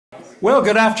Well,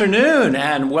 good afternoon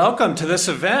and welcome to this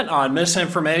event on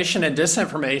misinformation and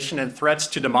disinformation and threats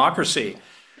to democracy.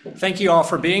 Thank you all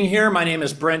for being here. My name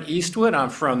is Brent Eastwood. I'm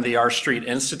from the R Street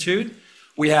Institute.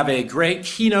 We have a great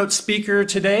keynote speaker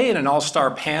today and an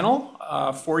all-star panel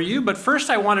for you. But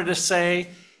first, I wanted to say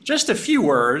just a few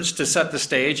words to set the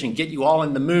stage and get you all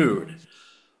in the mood.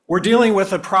 We're dealing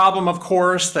with a problem, of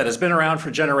course, that has been around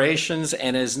for generations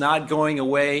and is not going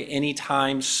away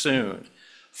anytime soon.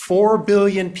 4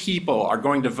 billion people are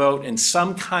going to vote in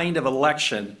some kind of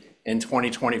election in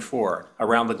 2024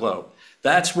 around the globe.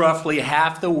 That's roughly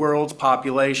half the world's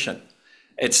population.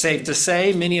 It's safe to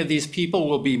say many of these people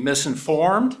will be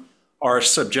misinformed or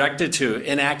subjected to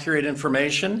inaccurate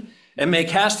information and may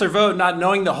cast their vote not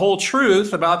knowing the whole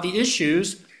truth about the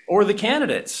issues or the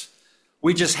candidates.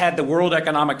 We just had the World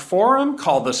Economic Forum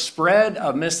call the spread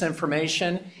of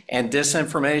misinformation and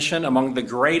disinformation among the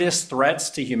greatest threats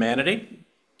to humanity.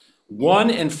 1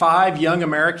 in 5 young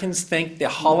Americans think the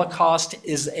Holocaust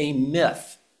is a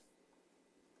myth.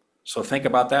 So think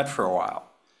about that for a while.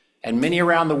 And many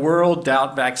around the world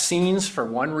doubt vaccines for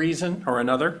one reason or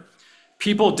another.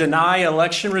 People deny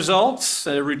election results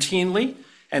routinely,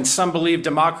 and some believe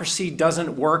democracy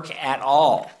doesn't work at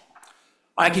all.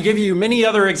 I could give you many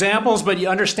other examples, but you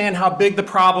understand how big the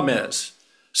problem is.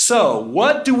 So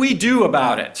what do we do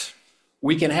about it?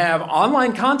 We can have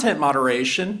online content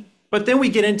moderation, but then we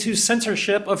get into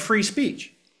censorship of free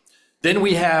speech. Then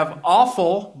we have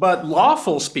awful but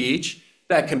lawful speech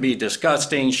that can be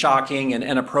disgusting, shocking, and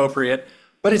inappropriate,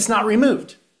 but it's not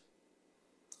removed.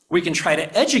 We can try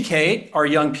to educate our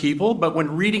young people, but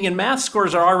when reading and math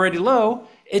scores are already low,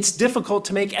 it's difficult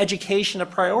to make education a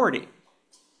priority.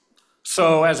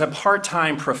 So as a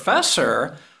part-time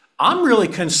professor, I'm really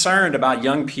concerned about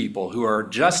young people who are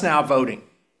just now voting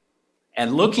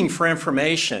and looking for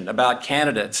information about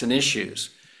candidates and issues.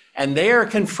 And they are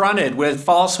confronted with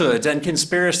falsehoods and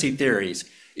conspiracy theories,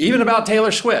 even about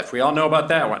Taylor Swift. We all know about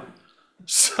that one.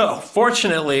 So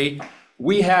fortunately,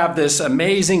 we have this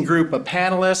amazing group of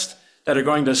panelists that are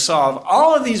going to solve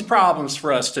all of these problems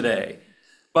for us today.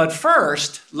 But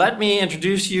first, let me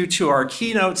introduce you to our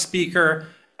keynote speaker,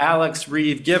 Alex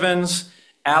Reeve-Givens.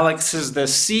 Alex is the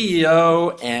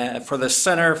CEO for the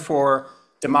Center for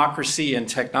Democracy and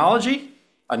Technology,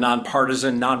 a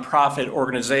nonpartisan nonprofit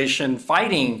organization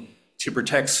fighting to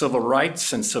protect civil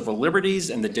rights and civil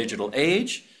liberties in the digital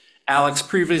age. Alex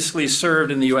previously served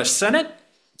in the U.S. Senate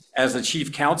as the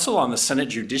chief counsel on the Senate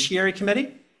Judiciary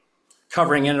Committee,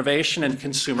 covering innovation and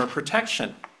consumer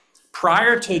protection.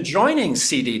 Prior to joining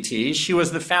CDT, she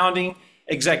was the founding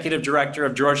executive director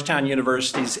of Georgetown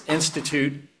University's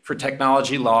Institute for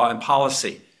Technology, Law, and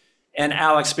Policy. And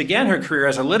Alex began her career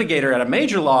as a litigator at a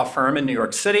major law firm in New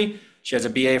York City. She has a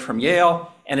BA from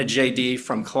Yale and a JD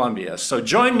from Columbia. So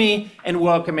join me in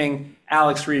welcoming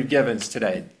Alex Reeve-Givens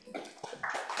today.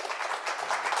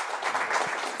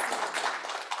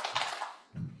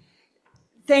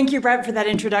 Thank you, Brent, for that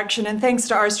introduction, and thanks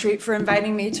to R Street for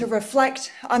inviting me to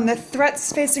reflect on the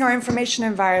threats facing our information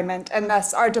environment and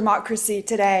thus our democracy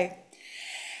today.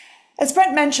 As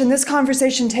Brent mentioned, this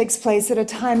conversation takes place at a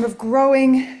time of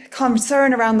growing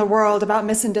concern around the world about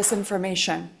mis and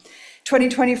disinformation.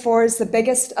 2024 is the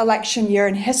biggest election year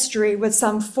in history, with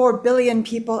some 4 billion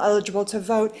people eligible to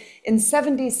vote in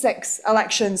 76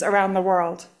 elections around the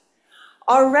world.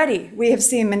 Already, we have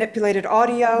seen manipulated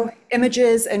audio,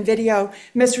 images, and video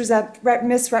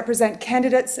misrepresent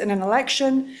candidates in an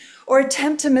election or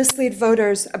attempt to mislead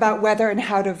voters about whether and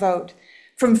how to vote.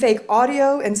 From fake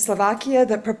audio in Slovakia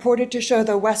that purported to show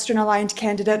the Western-aligned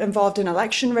candidate involved in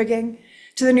election rigging,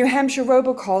 to the New Hampshire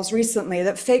robocalls recently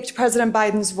that faked President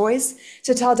Biden's voice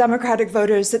to tell Democratic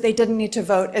voters that they didn't need to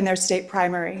vote in their state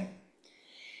primary.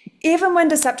 Even when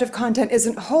deceptive content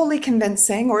isn't wholly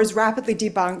convincing or is rapidly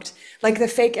debunked, like the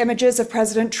fake images of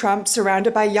President Trump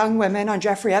surrounded by young women on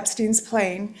Jeffrey Epstein's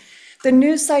plane, the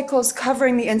news cycles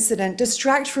covering the incident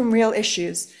distract from real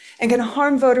issues and can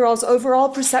harm voters' overall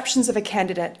perceptions of a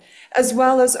candidate, as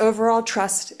well as overall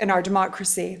trust in our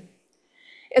democracy.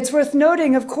 It's worth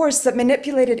noting, of course, that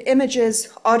manipulated images,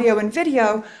 audio, and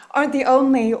video aren't the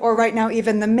only, or right now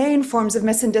even the main, forms of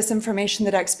mis and disinformation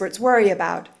that experts worry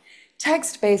about.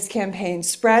 Text-based campaigns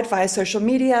spread via social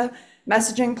media,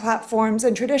 messaging platforms,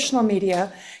 and traditional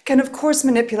media can, of course,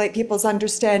 manipulate people's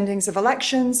understandings of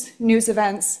elections, news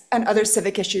events, and other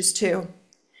civic issues too.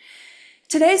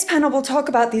 Today's panel will talk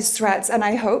about these threats and,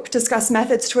 I hope, discuss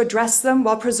methods to address them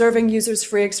while preserving users'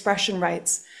 free expression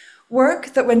rights.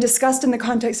 Work that, when discussed in the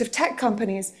context of tech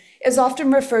companies, is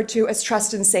often referred to as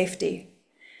trust and safety.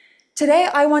 Today,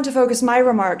 I want to focus my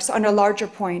remarks on a larger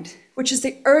point, which is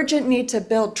the urgent need to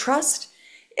build trust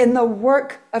in the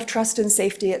work of trust and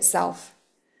safety itself.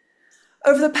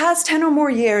 Over the past 10 or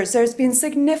more years, there's been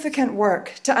significant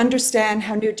work to understand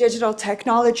how new digital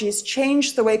technologies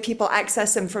change the way people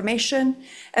access information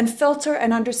and filter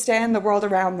and understand the world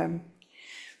around them.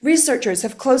 Researchers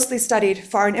have closely studied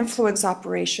foreign influence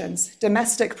operations,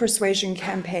 domestic persuasion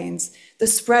campaigns, the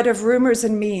spread of rumors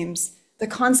and memes, the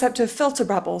concept of filter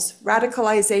bubbles,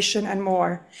 radicalization, and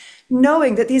more,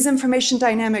 knowing that these information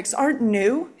dynamics aren't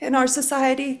new in our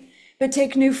society, but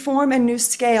take new form and new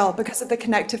scale because of the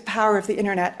connective power of the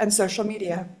internet and social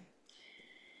media.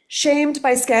 Shamed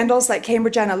by scandals like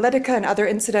Cambridge Analytica and other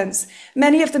incidents,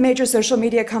 many of the major social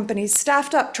media companies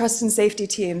staffed up trust and safety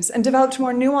teams and developed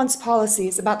more nuanced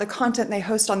policies about the content they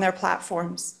host on their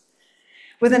platforms.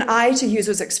 With an eye to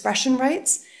users' expression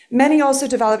rights, many also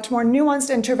developed more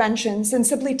nuanced interventions than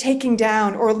simply taking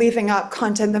down or leaving up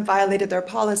content that violated their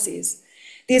policies.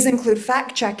 These include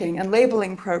fact-checking and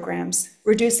labeling programs,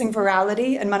 reducing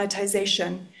virality and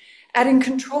monetization, adding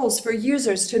controls for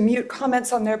users to mute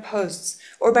comments on their posts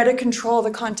or better control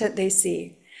the content they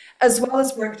see, as well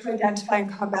as work to identify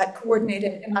and combat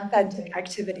coordinated and authentic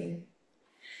activity.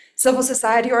 Civil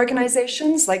society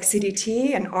organizations like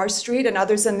CDT and R Street and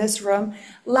others in this room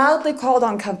loudly called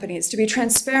on companies to be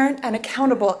transparent and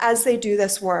accountable as they do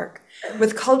this work,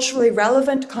 with culturally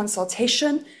relevant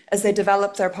consultation as they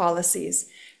develop their policies,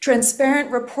 transparent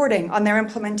reporting on their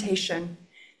implementation,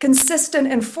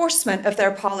 consistent enforcement of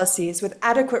their policies with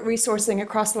adequate resourcing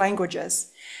across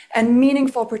languages, and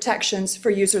meaningful protections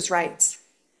for users' rights.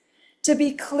 To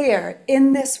be clear,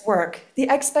 in this work, the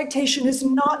expectation is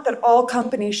not that all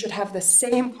companies should have the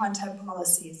same content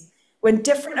policies when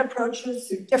different approaches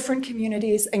suit different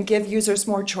communities and give users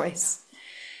more choice.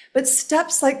 But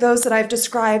steps like those that I've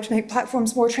described make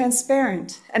platforms more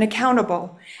transparent and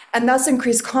accountable, and thus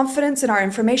increase confidence in our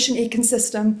information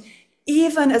ecosystem,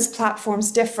 even as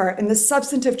platforms differ in the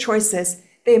substantive choices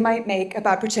they might make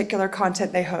about particular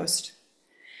content they host.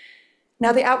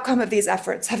 Now, the outcome of these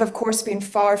efforts have, of course, been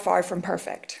far, far from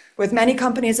perfect, with many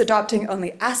companies adopting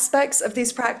only aspects of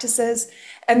these practices,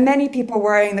 and many people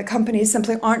worrying that companies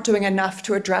simply aren't doing enough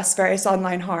to address various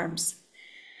online harms.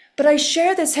 But I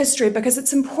share this history because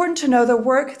it's important to know the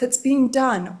work that's being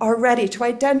done already to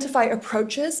identify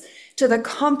approaches to the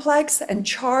complex and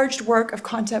charged work of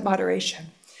content moderation,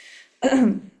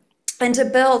 and to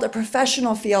build a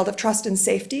professional field of trust and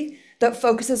safety that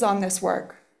focuses on this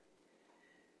work.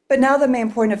 But now the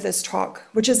main point of this talk,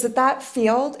 which is that that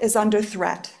field is under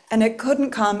threat, and it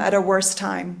couldn't come at a worse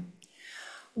time.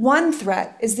 One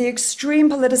threat is the extreme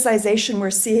politicization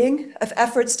we're seeing of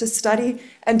efforts to study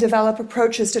and develop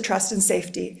approaches to trust and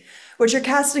safety, which are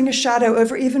casting a shadow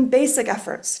over even basic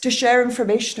efforts to share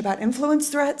information about influence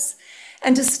threats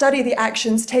and to study the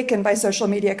actions taken by social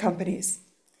media companies.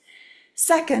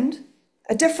 Second,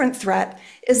 a different threat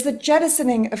is the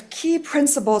jettisoning of key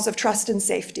principles of trust and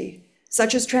safety,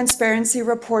 such as transparency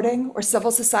reporting or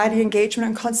civil society engagement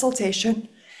and consultation,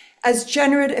 as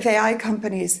generative AI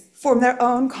companies form their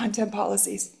own content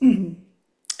policies.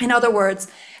 In other words,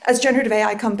 as generative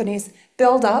AI companies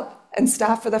build up and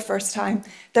staff for the first time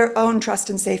their own trust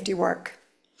and safety work.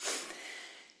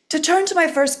 To turn to my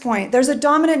first point, there's a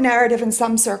dominant narrative in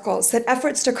some circles that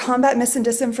efforts to combat mis and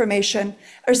disinformation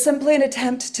are simply an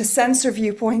attempt to censor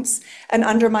viewpoints and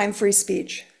undermine free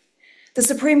speech. The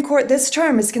Supreme Court this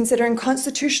term is considering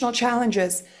constitutional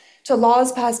challenges to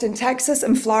laws passed in Texas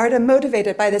and Florida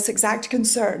motivated by this exact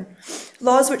concern,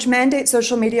 laws which mandate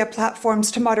social media platforms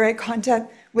to moderate content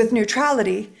with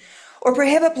neutrality, or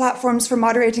prohibit platforms from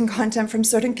moderating content from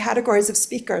certain categories of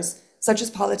speakers, such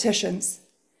as politicians.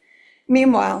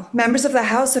 Meanwhile, members of the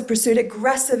House have pursued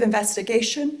aggressive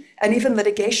investigation and even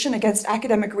litigation against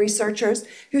academic researchers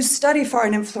who study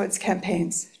foreign influence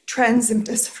campaigns, trends in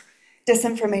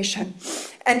disinformation,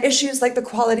 and issues like the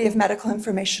quality of medical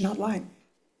information online.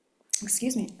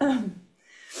 Excuse me.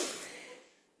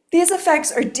 These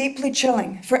effects are deeply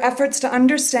chilling for efforts to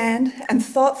understand and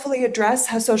thoughtfully address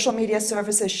how social media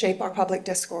services shape our public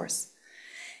discourse.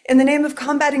 In the name of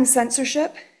combating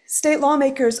censorship, state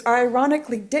lawmakers are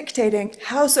ironically dictating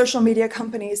how social media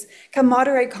companies can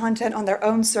moderate content on their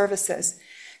own services,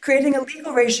 creating a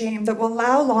legal regime that will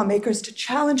allow lawmakers to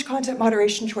challenge content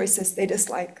moderation choices they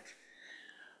dislike.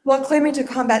 While claiming to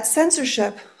combat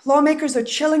censorship, lawmakers are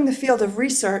chilling the field of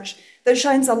research that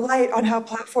shines a light on how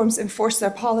platforms enforce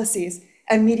their policies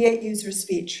and mediate user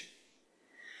speech.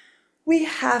 We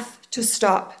have to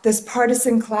stop this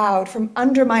partisan cloud from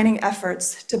undermining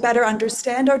efforts to better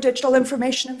understand our digital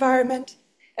information environment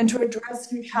and to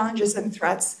address new challenges and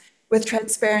threats with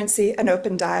transparency and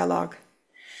open dialogue.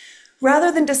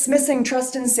 Rather than dismissing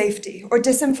trust and safety or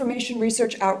disinformation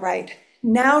research outright,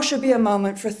 Now should be a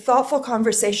moment for thoughtful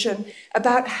conversation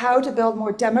about how to build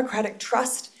more democratic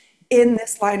trust in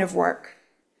this line of work.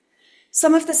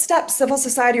 Some of the steps civil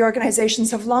society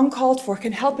organizations have long called for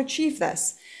can help achieve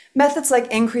this. Methods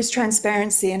like increased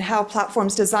transparency in how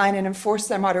platforms design and enforce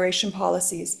their moderation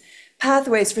policies,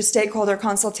 pathways for stakeholder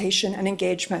consultation and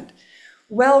engagement,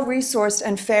 well-resourced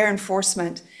and fair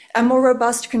enforcement, and more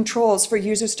robust controls for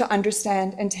users to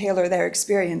understand and tailor their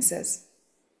experiences.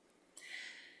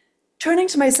 Turning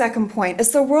to my second point,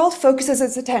 as the world focuses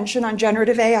its attention on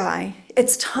generative AI,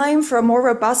 it's time for a more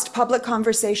robust public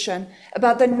conversation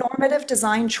about the normative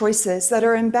design choices that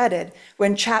are embedded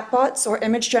when chatbots or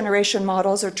image generation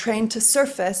models are trained to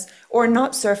surface or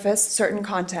not surface certain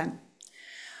content.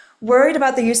 Worried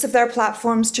about the use of their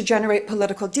platforms to generate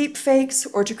political deepfakes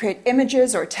or to create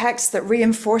images or text that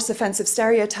reinforce offensive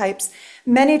stereotypes,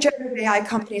 many generative AI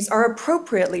companies are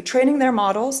appropriately training their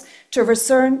models to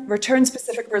return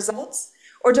specific results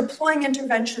or deploying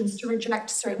interventions to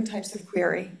reject certain types of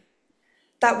query.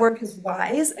 That work is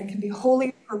wise and can be wholly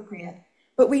appropriate,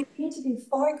 but we need to be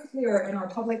far clearer in our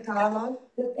public dialogue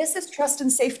that this is trust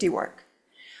and safety work.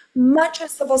 Much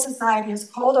as civil society has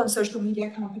called on social media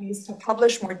companies to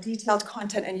publish more detailed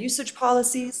content and usage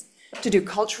policies, to do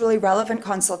culturally relevant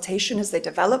consultation as they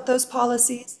develop those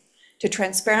policies, to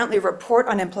transparently report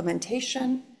on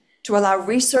implementation, to allow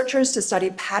researchers to study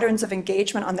patterns of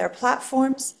engagement on their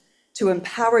platforms, to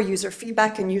empower user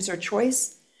feedback and user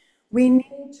choice, we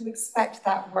need to expect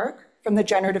that work from the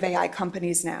generative AI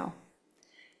companies now.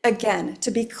 Again,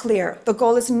 to be clear, the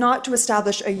goal is not to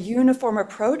establish a uniform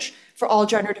approach for all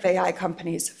generative AI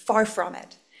companies, far from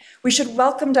it. We should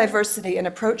welcome diversity in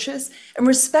approaches and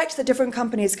respect that different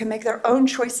companies can make their own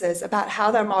choices about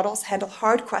how their models handle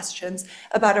hard questions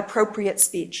about appropriate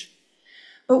speech.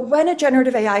 But when a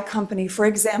generative AI company, for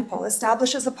example,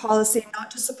 establishes a policy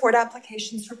not to support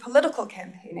applications for political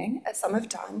campaigning, as some have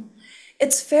done,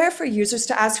 it's fair for users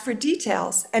to ask for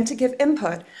details and to give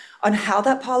input on how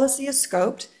that policy is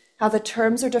scoped, how the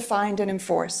terms are defined and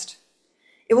enforced.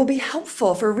 It will be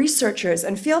helpful for researchers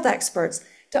and field experts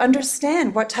to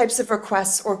understand what types of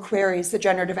requests or queries the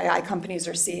generative AI companies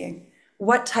are seeing,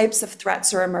 what types of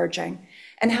threats are emerging,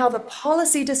 and how the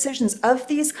policy decisions of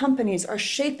these companies are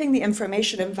shaping the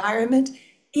information environment,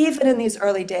 even in these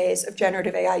early days of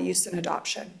generative AI use and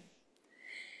adoption.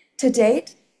 To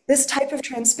date, this type of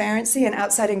transparency and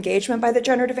outside engagement by the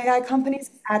generative AI companies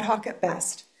is ad hoc at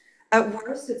best. At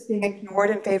worst, it's being ignored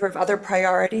in favor of other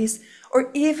priorities, or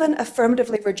even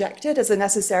affirmatively rejected as a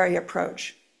necessary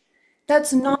approach.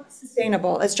 That's not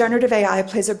sustainable, as generative AI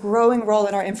plays a growing role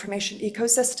in our information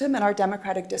ecosystem and our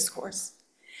democratic discourse.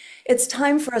 It's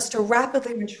time for us to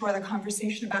rapidly mature the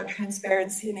conversation about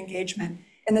transparency and engagement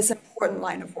in this important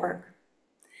line of work.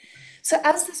 So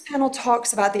as this panel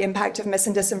talks about the impact of mis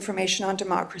and disinformation on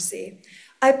democracy,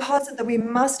 I posit that we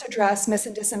must address mis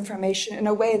and disinformation in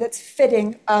a way that's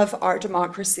fitting of our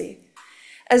democracy.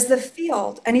 As the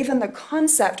field and even the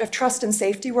concept of trust and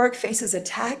safety work faces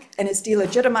attack and is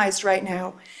delegitimized right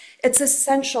now, it's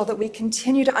essential that we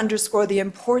continue to underscore the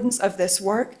importance of this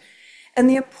work and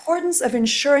the importance of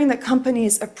ensuring that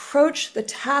companies approach the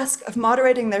task of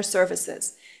moderating their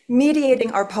services,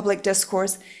 mediating our public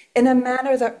discourse in a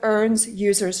manner that earns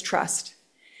users' trust.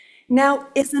 Now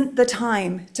isn't the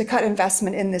time to cut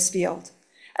investment in this field,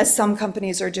 as some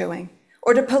companies are doing,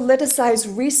 or to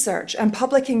politicize research and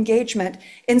public engagement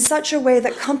in such a way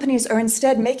that companies are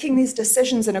instead making these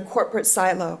decisions in a corporate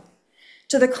silo.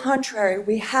 To the contrary,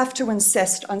 we have to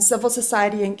insist on civil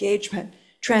society engagement,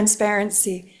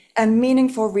 transparency, and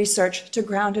meaningful research to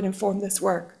ground and inform this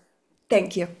work.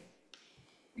 Thank you.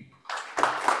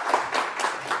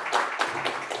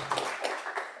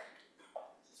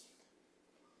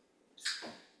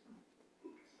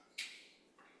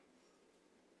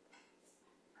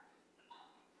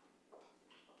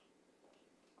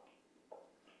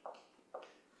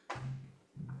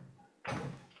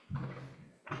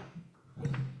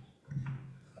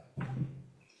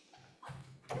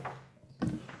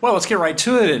 Well, let's get right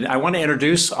to it. I want to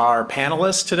introduce our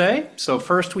panelists today. So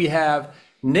first we have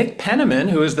Nick Penniman,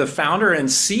 who is the founder and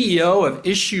CEO of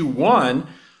Issue One,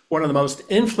 one of the most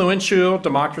influential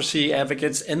democracy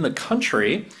advocates in the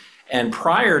country. And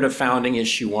prior to founding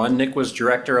Issue One, Nick was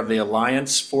director of the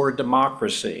Alliance for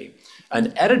Democracy,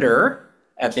 an editor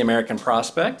at the American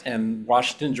Prospect, and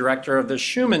Washington director of the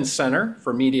Schuman Center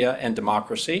for Media and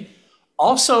Democracy.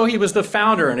 Also, he was the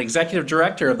founder and executive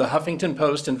director of the Huffington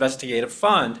Post Investigative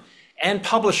Fund and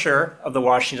publisher of the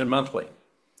Washington Monthly.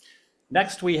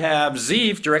 Next, we have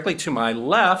Zeev, directly to my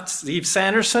left. Zeev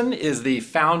Sanderson is the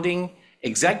founding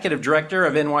executive director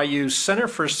of NYU's Center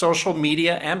for Social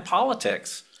Media and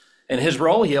Politics. In his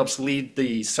role, he helps lead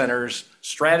the center's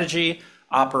strategy,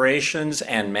 operations,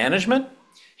 and management.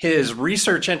 His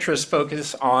research interests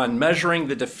focus on measuring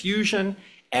the diffusion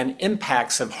and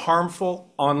impacts of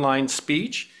harmful online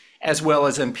speech, as well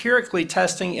as empirically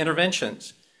testing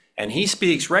interventions. And he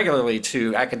speaks regularly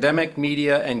to academic,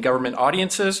 media, and government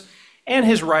audiences, and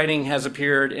his writing has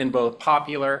appeared in both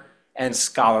popular and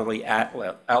scholarly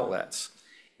outlets.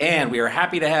 And we are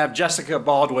happy to have Jessica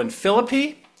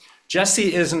Baldwin-Philippi.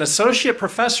 Jessie is an associate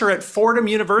professor at Fordham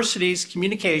University's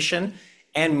Communication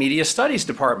and Media Studies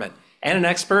Department and an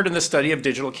expert in the study of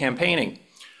digital campaigning.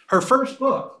 Her first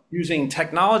book, Using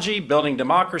Technology, Building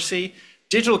Democracy,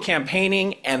 Digital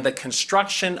Campaigning, and the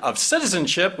Construction of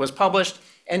Citizenship, was published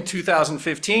in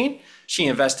 2015. She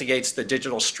investigates the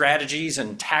digital strategies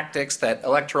and tactics that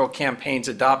electoral campaigns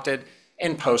adopted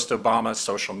in post-Obama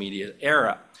social media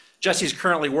era. Jessie's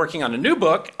currently working on a new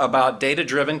book about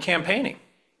data-driven campaigning.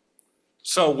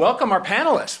 So welcome our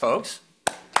panelists, folks.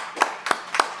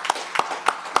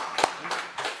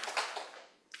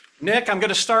 Nick, I'm going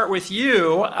to start with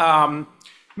you.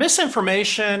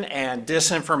 Misinformation and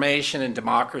disinformation in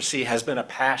democracy has been a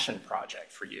passion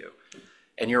project for you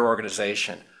and your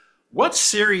organization. What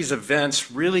series of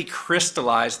events really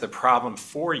crystallized the problem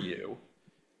for you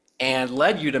and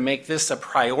led you to make this a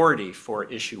priority for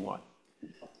issue 1?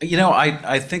 You know,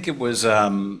 I think it was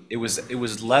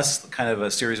less kind of a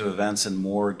series of events and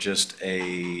more just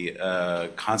a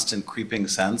constant creeping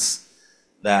sense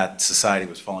that society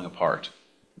was falling apart.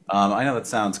 I know that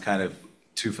sounds kind of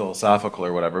too philosophical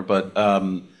or whatever, but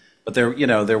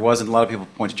there wasn't a lot of people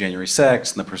point to January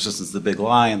 6th and the persistence of the big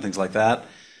lie and things like that.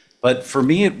 But for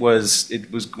me, it was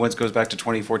once goes back to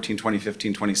 2014,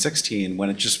 2015, 2016,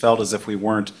 when it just felt as if we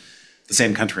weren't the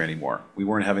same country anymore. We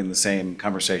weren't having the same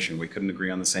conversation. We couldn't agree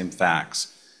on the same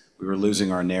facts. We were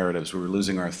losing our narratives. We were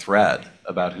losing our thread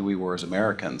about who we were as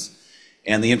Americans.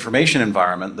 And the information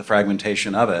environment, the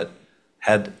fragmentation of it,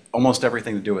 had almost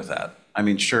everything to do with that. I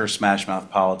mean, sure, smash mouth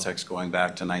politics going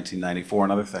back to 1994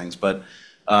 and other things, but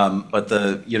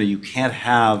you can't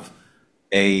have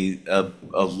a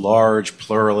large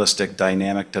pluralistic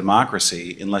dynamic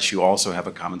democracy unless you also have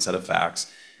a common set of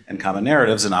facts and common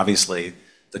narratives. And obviously,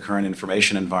 the current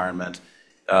information environment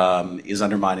is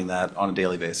undermining that on a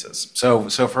daily basis. So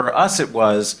for us, it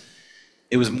was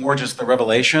more just the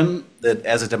revelation that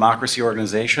as a democracy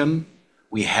organization,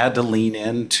 we had to lean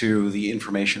into the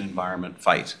information environment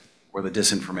fight or the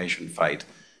disinformation fight,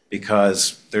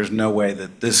 because there's no way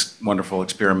that this wonderful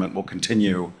experiment will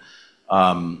continue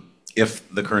if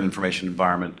the current information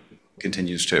environment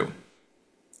continues to.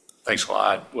 Thanks a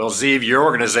lot. Well, Zeev, your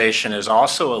organization is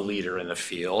also a leader in the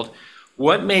field.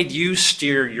 What made you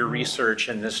steer your research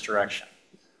in this direction?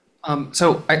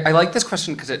 So I like this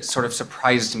question because it sort of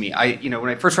surprised me. When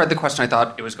I first read the question, I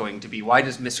thought it was going to be, why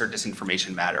does mis or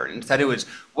disinformation matter? And instead it was,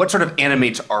 what sort of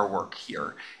animates our work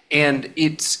here? And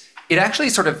it actually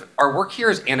sort of, our work here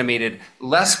is animated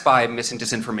less by mis and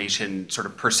disinformation sort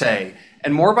of per se,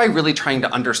 and more by really trying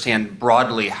to understand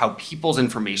broadly how people's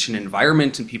information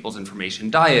environment and people's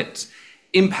information diets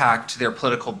impact their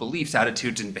political beliefs,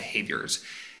 attitudes, and behaviors.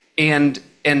 And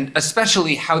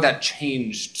especially how that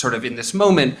changed sort of in this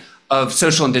moment of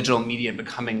social and digital media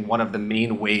becoming one of the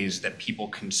main ways that people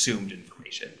consumed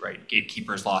information, right?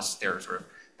 Gatekeepers lost their sort of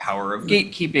power of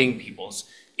gatekeeping, people's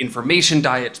information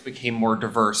diets became more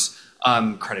diverse,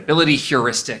 credibility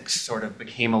heuristics sort of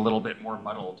became a little bit more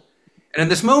muddled. And in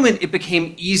this moment, it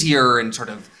became easier and sort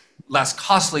of less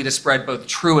costly to spread both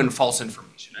true and false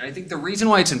information. And I think the reason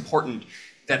why it's important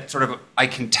that sort of I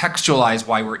contextualize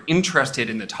why we're interested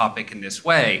in the topic in this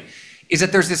way is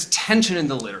that there's this tension in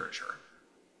the literature.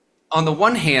 On the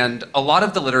one hand, a lot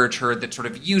of the literature that sort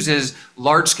of uses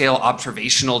large-scale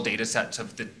observational data sets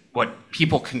of what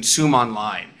people consume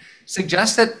online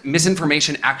suggests that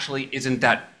misinformation actually isn't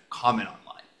that common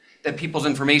online, that people's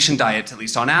information diets, at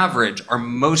least on average, are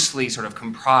mostly sort of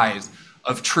comprised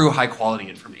of true high-quality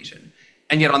information.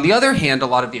 And yet, on the other hand, a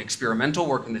lot of the experimental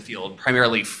work in the field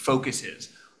primarily focuses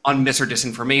on mis or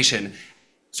disinformation,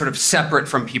 sort of separate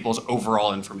from people's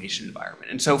overall information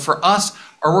environment. And so for us,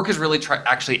 our work is really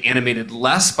actually animated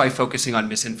less by focusing on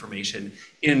misinformation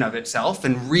in and of itself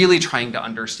and really trying to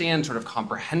understand sort of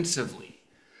comprehensively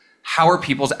how are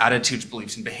people's attitudes,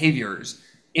 beliefs, and behaviors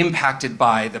impacted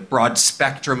by the broad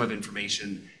spectrum of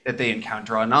information that they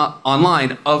encounter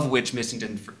online, of which mis and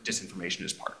disinformation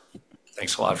is part.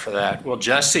 Thanks a lot for that. Well,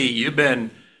 Jesse, you've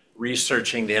been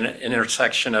researching the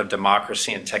intersection of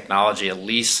democracy and technology at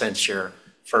least since your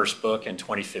first book in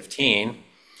 2015.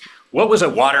 What was a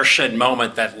watershed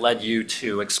moment that led you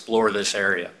to explore this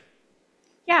area?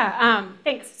 Yeah,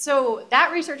 thanks. So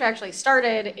that research actually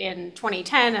started in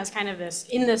 2010 as kind of this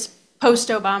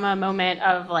post-Obama moment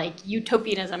of like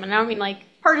utopianism. And I don't mean like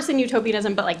partisan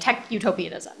utopianism, but like tech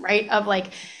utopianism, right? Of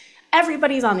like,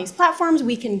 everybody's on these platforms,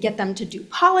 we can get them to do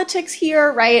politics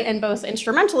here, right? And both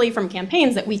instrumentally from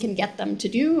campaigns that we can get them to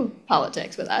do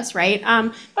politics with us, right?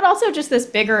 But also just this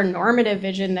bigger normative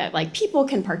vision that like people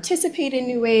can participate in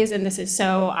new ways, and this is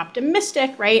so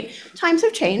optimistic, right? Times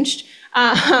have changed,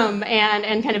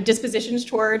 and kind of dispositions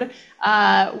toward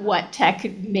what tech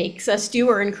makes us do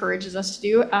or encourages us to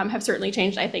do have certainly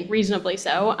changed, I think, reasonably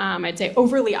so. I'd say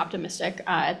overly optimistic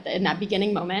in that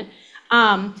beginning moment.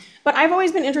 But I've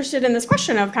always been interested in this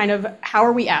question of kind of how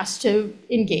are we asked to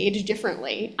engage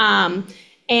differently? And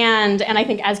I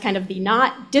think as kind of the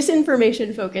not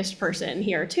disinformation focused person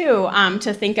here too,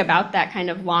 to think about that kind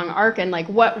of long arc and like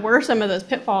what were some of those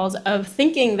pitfalls of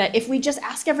thinking that if we just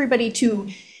ask everybody to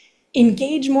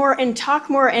engage more and talk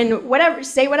more and whatever,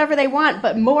 say whatever they want,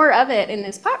 but more of it in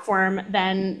this platform,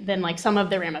 then like some of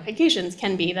the ramifications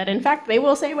can be that in fact they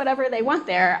will say whatever they want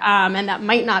there, and that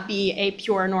might not be a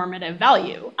pure normative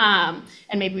value, and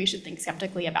maybe we should think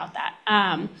skeptically about that.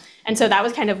 And so that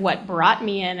was kind of what brought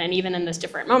me in, and even in this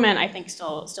different moment, I think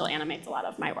still animates a lot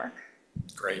of my work.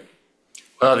 Great.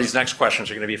 Well, these next questions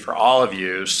are going to be for all of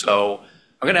you. So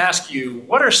I'm going to ask you,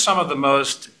 what are some of the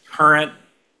most current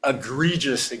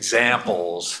egregious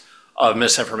examples of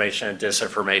misinformation and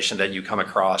disinformation that you come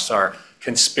across, are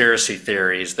conspiracy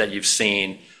theories that you've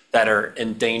seen that are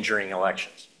endangering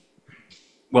elections?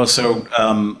 Well, so,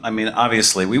 I mean,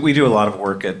 obviously, we do a lot of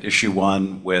work at Issue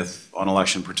 1 on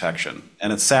election protection.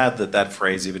 And it's sad that that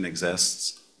phrase even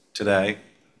exists today,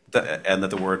 and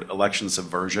that the word election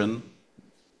subversion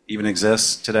even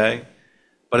exists today.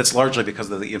 But it's largely because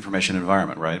of the information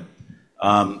environment, right?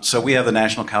 So we have the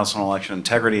National Council on Election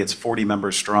Integrity. It's 40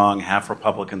 members strong, half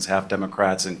Republicans, half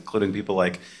Democrats, including people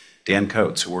like Dan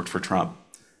Coates, who worked for Trump,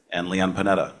 and Leon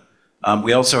Panetta.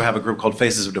 We also have a group called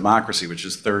Faces of Democracy, which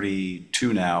is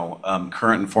 32 now,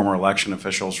 current and former election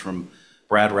officials from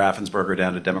Brad Raffensperger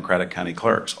down to Democratic county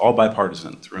clerks, all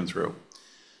bipartisan through and through.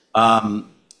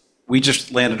 We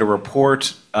just landed a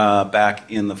report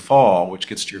back in the fall, which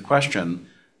gets to your question,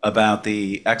 about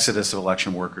the exodus of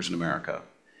election workers in America.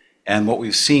 And what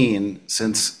we've seen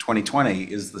since 2020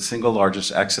 is the single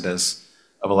largest exodus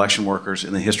of election workers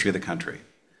in the history of the country.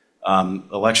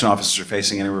 Election officers are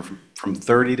facing anywhere from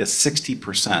 30 to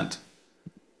 60%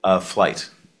 of flight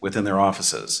within their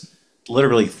offices.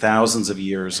 Literally thousands of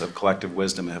years of collective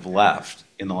wisdom have left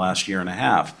in the last year and a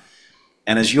half.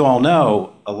 And as you all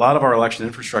know, a lot of our election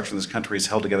infrastructure in this country is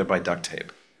held together by duct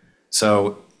tape.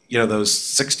 So, you know, those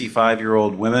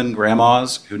 65-year-old women,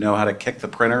 grandmas, who know how to kick the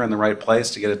printer in the right place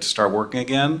to get it to start working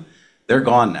again, they're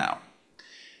gone now.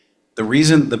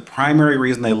 The primary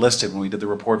reason they listed when we did the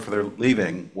report for their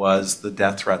leaving was the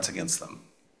death threats against them.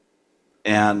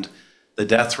 And the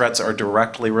death threats are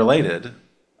directly related,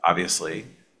 obviously,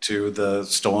 to the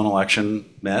stolen election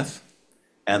myth,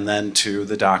 and then to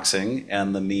the doxing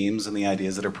and the memes and the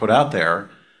ideas that are put out there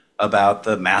about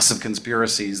the massive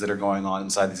conspiracies that are going on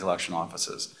inside these election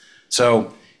offices.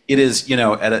 So it is, you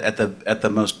know, at the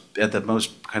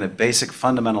most kind of basic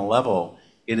fundamental level,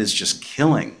 it is just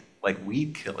killing, like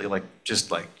weed killing, like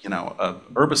just like, you know, a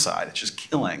herbicide. It's just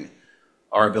killing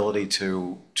our ability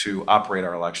to operate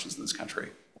our elections in this country.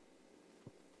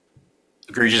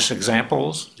 Egregious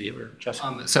examples? Do you ever,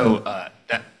 Justin?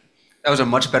 That was a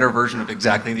much better version of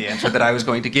exactly the answer that I was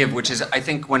going to give, which is I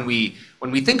think when we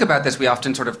think about this, we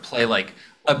often sort of play like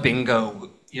a bingo,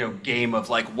 you know, game of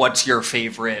like, what's your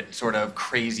favorite sort of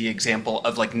crazy example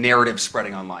of like narrative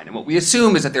spreading online? And what we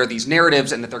assume is that there are these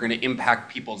narratives and that they're going to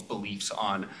impact people's beliefs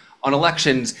on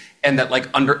elections and that like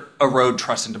erode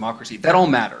trust in democracy. That all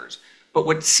matters. But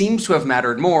what seems to have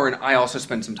mattered more, and I also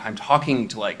spent some time talking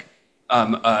to like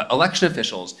election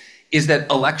officials, is that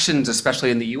elections,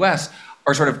 especially in the US,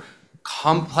 are sort of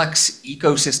complex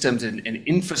ecosystems and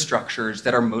infrastructures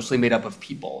that are mostly made up of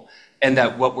people. And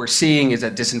that what we're seeing is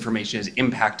that disinformation is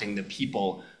impacting the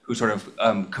people who sort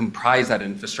of comprise that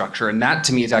infrastructure. And that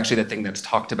to me is actually the thing that's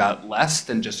talked about less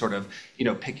than just sort of, you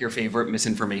know, pick your favorite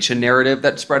misinformation narrative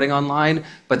that's spreading online,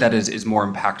 but that is more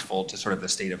impactful to sort of the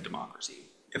state of democracy.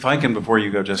 If I can, before you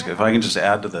go, Jessica, if I can just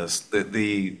add to this,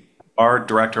 our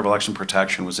director of election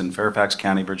protection was in Fairfax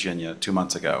County, Virginia, 2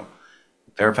 months ago.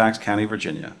 Fairfax County,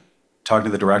 Virginia, talking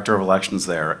to the director of elections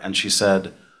there, and she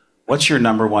said, "What's your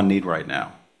number one need right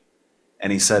now?"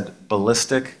 And he said,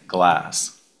 "Ballistic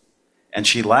glass." And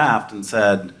she laughed and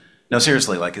said, "No,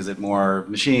 seriously, like, is it more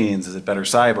machines? Is it better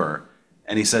cyber?"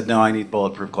 And he said, "No, I need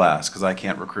bulletproof glass because I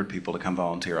can't recruit people to come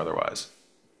volunteer otherwise."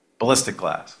 Ballistic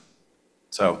glass.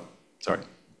 So, sorry.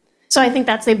 So I think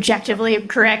that's the objectively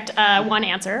correct one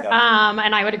answer,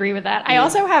 and I would agree with that. I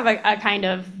also have a kind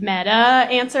of meta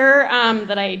answer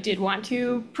that I did want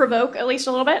to provoke at least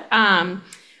a little bit,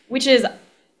 which is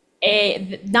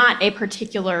not a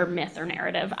particular myth or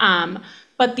narrative,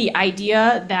 but the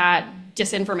idea that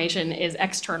disinformation is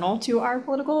external to our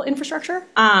political infrastructure,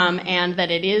 and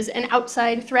that it is an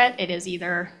outside threat. It is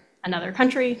either another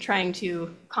country trying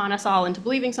to con us all into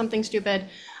believing something stupid,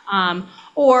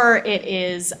 or it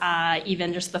is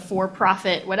even just the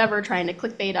for-profit whatever trying to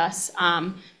clickbait us.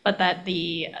 But that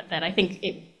I think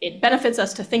it benefits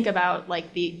us to think about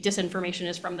like the disinformation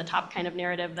is from the top kind of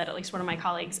narrative that at least one of my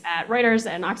colleagues at Reuters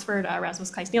and Oxford, Rasmus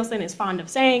Kleist-Nielsen, is fond of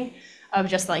saying, of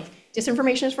just like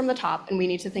disinformation is from the top, and we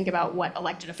need to think about what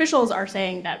elected officials are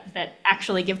saying that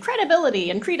actually give credibility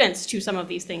and credence to some of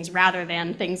these things rather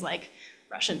than things like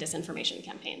Russian disinformation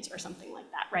campaigns or something like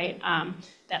that, right?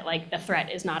 That like the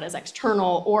threat is not as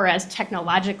external or as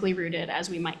technologically rooted as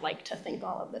we might like to think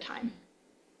all of the time.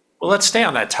 Well, let's stay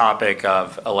on that topic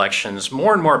of elections.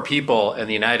 More and more people in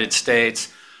the United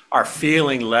States are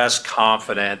feeling less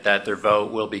confident that their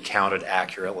vote will be counted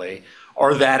accurately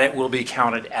or that it will be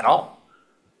counted at all.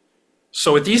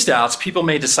 So with these doubts, people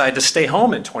may decide to stay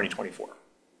home in 2024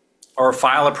 or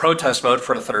file a protest vote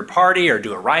for a third party or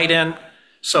do a write-in.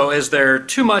 So is there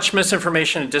too much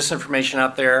misinformation and disinformation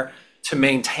out there to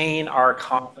maintain our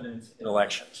confidence in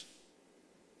elections?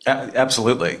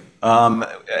 Absolutely.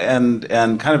 And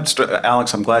kind of,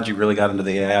 Alex, I'm glad you really got into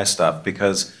the AI stuff,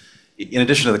 because in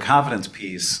addition to the confidence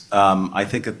piece, I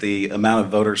think that the amount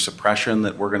of voter suppression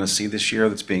that we're going to see this year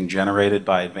that's being generated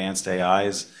by advanced AI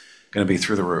is going to be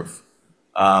through the roof.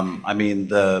 I mean,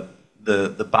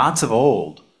 the bots of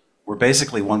old were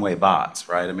basically one-way bots,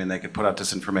 right? I mean, they could put out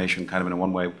disinformation kind of in a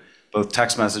one-way, both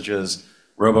text messages,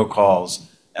 robocalls,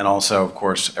 and also, of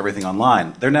course, everything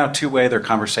online. They're now two-way, they're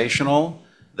conversational.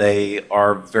 They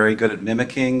are very good at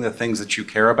mimicking the things that you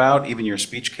care about, even your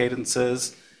speech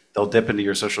cadences. They'll dip into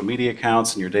your social media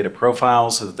accounts and your data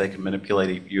profiles so that they can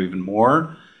manipulate you even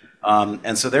more.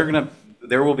 And so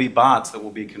there will be bots that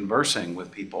will be conversing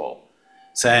with people,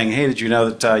 saying, hey, did you know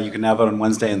that you can now vote on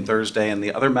Wednesday and Thursday, and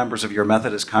the other members of your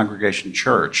Methodist congregation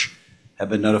church have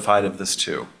been notified of this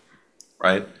too,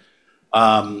 right?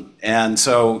 And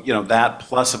so, that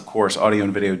plus, of course, audio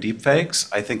and video deepfakes,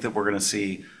 I think that we're going to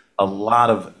see a lot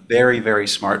of very, very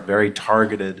smart, very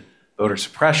targeted voter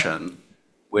suppression,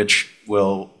 which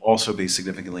will also be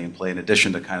significantly in play in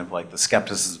addition to kind of like the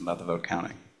skepticism about the vote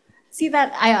counting. See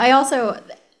that, I also,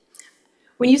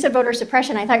 when you said voter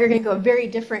suppression, I thought you were going to go a very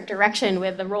different direction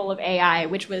with the role of AI,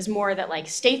 which was more that like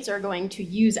states are going to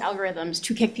use algorithms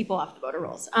to kick people off the voter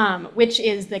rolls, which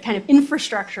is the kind of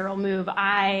infrastructural move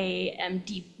I am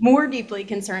more deeply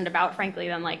concerned about, frankly,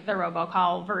 than like the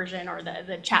robocall version or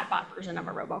the chatbot version of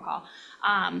a robocall.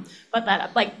 But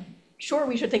that, like, sure,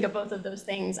 we should think of both of those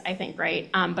things, I think,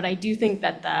 right? But I do think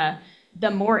that the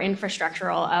more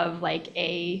infrastructural of like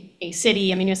a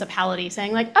city, a municipality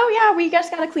saying like, oh yeah, we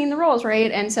just gotta clean the rolls,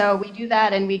 right? And so we do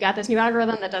that and we got this new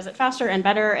algorithm that does it faster and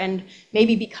better, and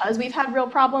maybe because we've had real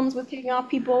problems with kicking off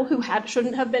people who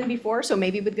shouldn't have been before, so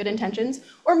maybe with good intentions,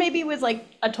 or maybe with like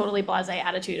a totally blasé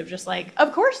attitude of just like,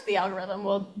 of course the algorithm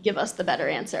will give us the better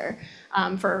answer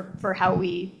for how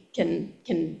we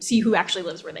can see who actually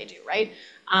lives where they do, right?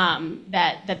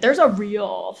 That there's a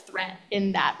real threat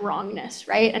in that wrongness,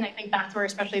 right? And I think that's where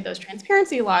especially those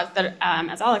transparency laws that,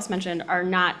 as Alex mentioned, are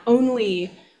not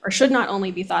only, or should not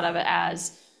only be thought of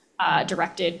as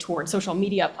directed towards social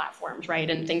media platforms, right?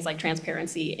 And things like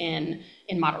transparency in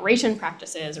moderation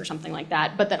practices or something like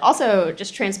that, but that also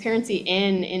just transparency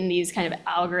in these kind of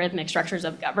algorithmic structures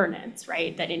of governance,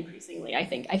 right? That increasingly, I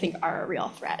think are a real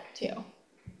threat too.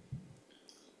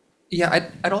 Yeah,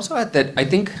 I'd also add that I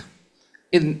think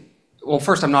well,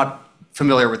 first, I'm not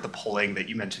familiar with the polling that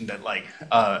you mentioned that like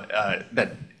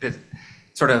that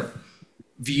sort of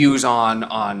views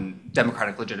on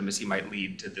democratic legitimacy might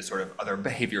lead to this sort of other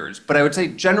behaviors. But I would say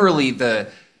generally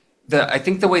I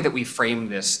think the way that we frame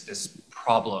this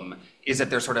problem is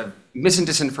that there's sort of mis and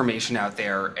disinformation out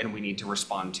there, and we need to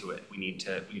respond to it. We need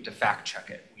to fact check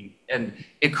it. And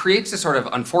it creates this sort of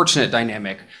unfortunate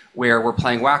dynamic where we're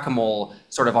playing whack-a-mole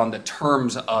sort of on the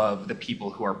terms of the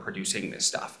people who are producing this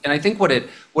stuff. And I think what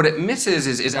it misses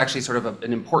is actually sort of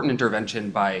an important intervention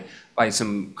by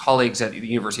some colleagues at the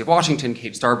University of Washington,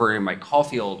 Kate Starbury and Mike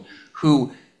Caulfield,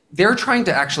 who they're trying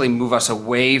to actually move us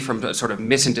away from the sort of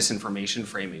mis and disinformation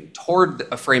framing toward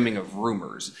a framing of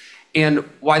rumors. And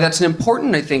why that's an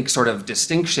important, I think, sort of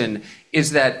distinction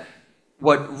is that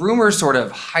what rumors sort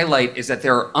of highlight is that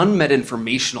there are unmet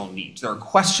informational needs. There are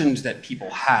questions that people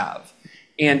have.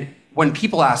 And when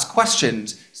people ask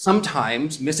questions,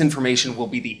 sometimes misinformation will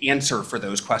be the answer for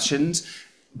those questions.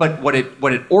 But what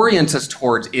it orients us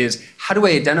towards is how do I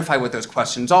identify what those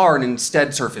questions are and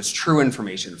instead surface true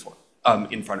information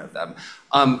in front of them.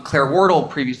 Claire Wardle,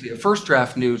 previously at First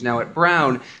Draft News, now at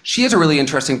Brown, she has a really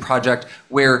interesting project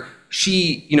where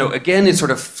she, again, is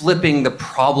sort of flipping the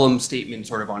problem statement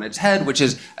sort of on its head, which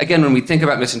is, again, when we think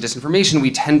about mis and disinformation,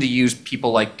 we tend to use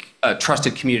people like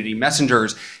trusted community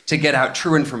messengers to get out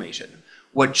true information.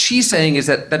 What she's saying is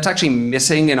that that's actually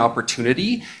missing an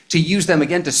opportunity to use them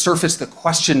again to surface the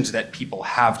questions that people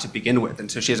have to begin with. And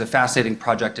so she has a fascinating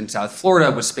project in South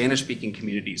Florida with Spanish-speaking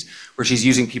communities where she's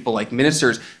using people like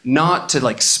ministers not to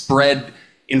like spread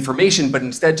information, but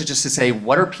instead to just to say,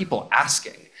 what are people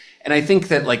asking? And I think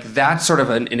that like that's sort of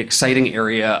an exciting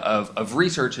area of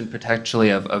research and potentially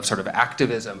of sort of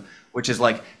activism, which is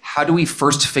like, how do we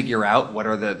first figure out what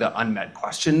are the unmet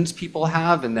questions people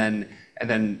have and then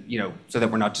so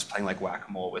that we're not just playing like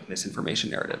whack-a-mole with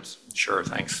misinformation narratives. Sure,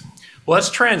 thanks. Well,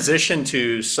 let's transition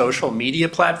to social media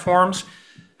platforms.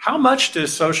 How much do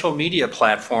social media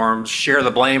platforms share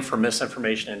the blame for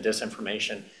misinformation and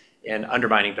disinformation in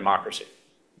undermining democracy?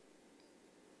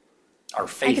 Our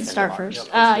faith I can in start democracy. first.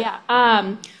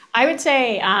 I would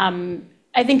say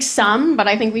I think some, but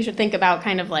I think we should think about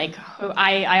kind of like,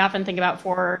 I often think about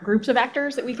 4 groups of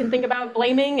actors that we can think about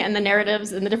blaming and the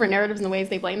narratives and the different narratives and the ways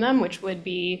they blame them, which would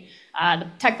be the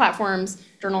tech platforms,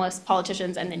 journalists,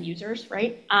 politicians, and then users,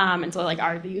 right? And so like,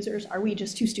 are the users, are we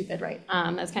just too stupid, right?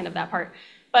 That's kind of that part.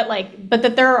 But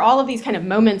that there are all of these kind of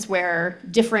moments where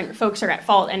different folks are at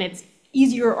fault and it's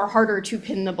easier or harder to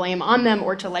pin the blame on them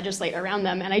or to legislate around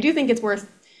them. And I do think it's worth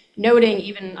noting,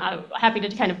 even happy to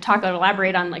kind of talk and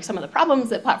elaborate on like some of the problems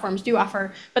that platforms do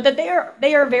offer, but that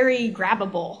they are very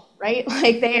grabbable, right?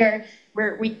 Like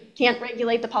we can't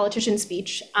regulate the politician's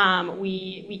speech.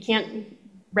 We can't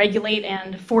regulate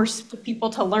and force people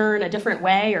to learn a different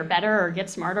way or better or get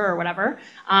smarter or whatever,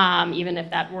 even if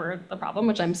that were the problem,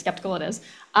 which I'm skeptical it is.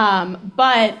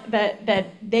 But that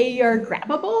they are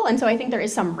grabbable, and so I think there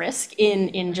is some risk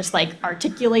in just like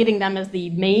articulating them as the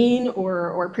main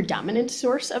or predominant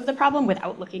source of the problem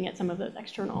without looking at some of those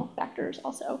external factors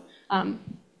also.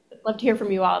 Love to hear from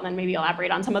you all and then maybe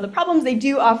elaborate on some of the problems they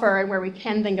do offer and where we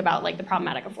can think about like the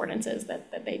problematic affordances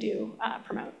that they do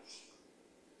promote.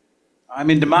 I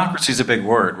mean, democracy is a big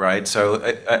word, right? So,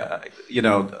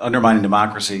 undermining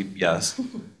democracy, yes.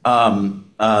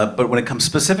 But when it comes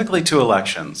specifically to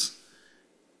elections,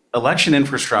 election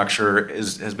infrastructure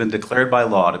has been declared by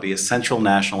law to be essential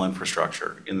national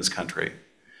infrastructure in this country.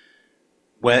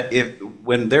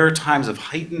 When there are times of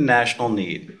heightened national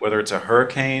need, whether it's a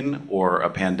hurricane or a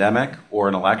pandemic or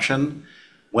an election,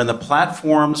 when the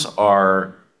platforms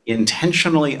are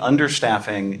intentionally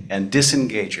understaffing and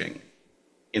disengaging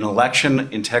in election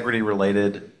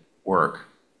integrity-related work,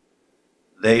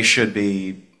 they should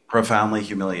be profoundly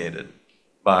humiliated.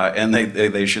 And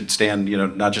they should stand,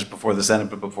 not just before the Senate,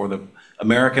 but before the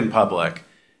American public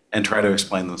and try to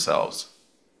explain themselves.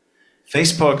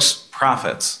 Facebook's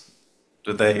profits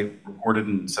that they reported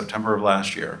in September of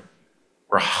last year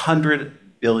were $100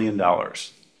 billion.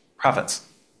 Profits,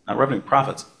 not revenue,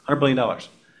 profits, $100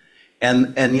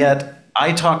 billion. And yet,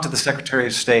 I talked to the Secretary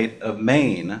of State of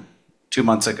Maine 2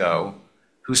 months ago,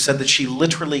 who said that she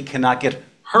literally cannot get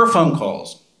her phone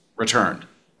calls returned,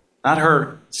 not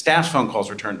her staff's phone calls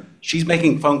returned. She's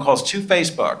making phone calls to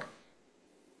Facebook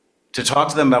to talk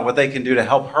to them about what they can do to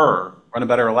help her run a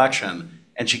better election,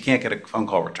 and she can't get a phone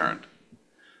call returned.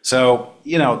 So,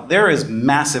 there is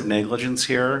massive negligence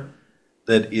here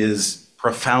that is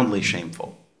profoundly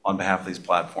shameful on behalf of these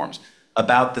platforms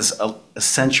about this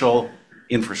essential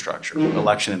infrastructure,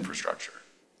 election infrastructure.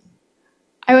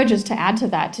 I would just to add to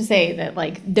that to say that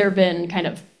like there have been kind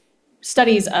of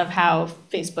studies of how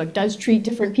Facebook does treat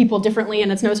different people differently,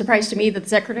 and it's no surprise to me that the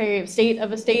Secretary of State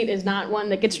of a state is not one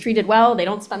that gets treated well. They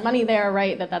don't spend money there,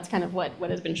 right? That's kind of what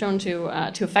has been shown to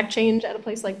affect change at a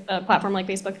place like a platform like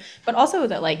Facebook. But also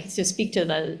that like to speak to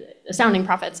the astounding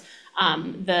profits,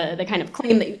 the kind of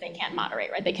claim that they can't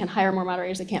moderate, right? They can't hire more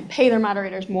moderators, they can't pay their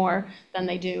moderators more than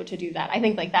they do to do that. I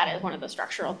think like that is one of the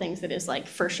structural things that is like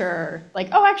for sure, like,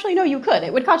 oh, actually, no, you could.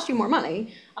 It would cost you more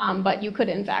money, but you could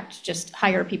in fact just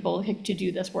hire people to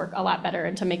do this work a lot better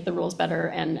and to make the rules better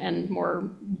and more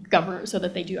govern so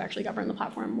that they do actually govern the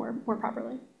platform more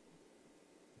properly.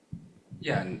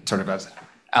 Yeah, and sort of as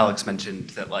Alex mentioned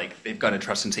that like they've got to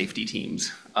trust and safety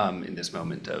teams in this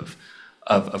moment of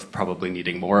probably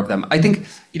needing more of them. I think,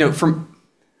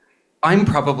 I'm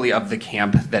probably of the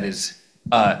camp that is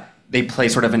they play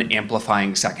sort of an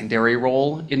amplifying secondary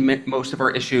role in most of our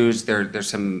issues. There's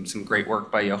some great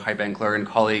work by Yochai Benkler and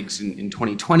colleagues in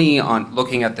 2020 on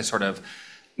looking at the sort of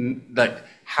like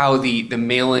how the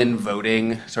mail-in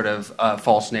voting sort of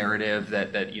false narrative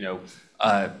that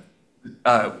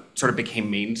sort of became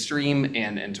mainstream,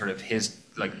 and sort of his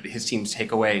team's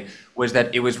takeaway was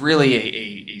that it was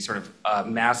really a sort of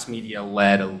mass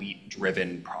media-led,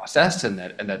 elite-driven process, and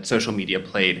that social media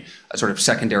played a sort of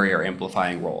secondary or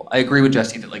amplifying role. I agree with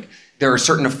Jesse that like there are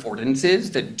certain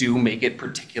affordances that do make it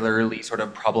particularly sort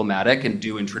of problematic and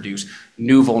do introduce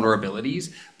new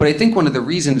vulnerabilities. But I think one of the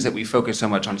reasons that we focus so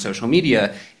much on social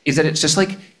media is that it's just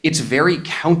like, it's very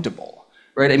countable,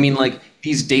 right? I mean, like,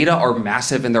 these data are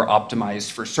massive and they're optimized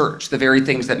for search. The very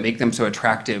things that make them so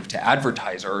attractive to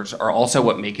advertisers are also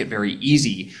what make it very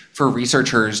easy for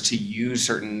researchers to use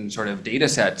certain sort of data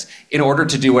sets in order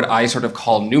to do what I sort of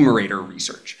call numerator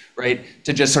research, right?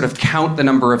 To just sort of count the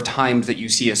number of times that you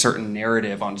see a certain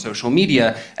narrative on social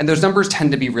media, and those numbers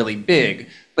tend to be really big,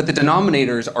 but the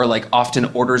denominators are like often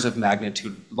orders of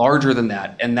magnitude larger than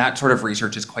that, and that sort of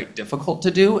research is quite difficult to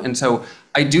do. And so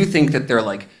I do think that there are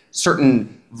like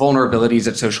certain vulnerabilities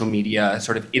that social media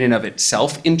sort of in and of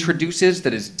itself introduces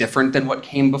that is different than what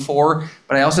came before.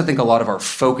 But I also think a lot of our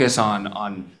focus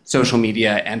on social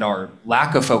media and our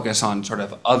lack of focus on sort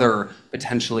of other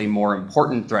potentially more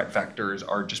important threat vectors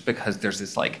are just because there's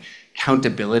this like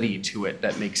countability to it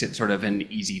that makes it sort of an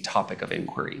easy topic of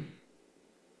inquiry.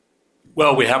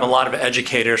 Well, we have a lot of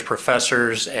educators,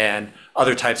 professors, and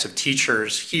other types of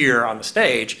teachers here on the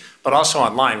stage, but also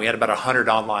online. We had about 100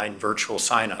 online virtual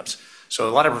signups. So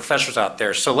a lot of professors out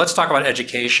there. So let's talk about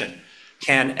education.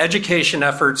 Can education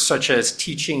efforts such as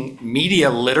teaching media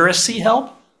literacy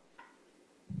help?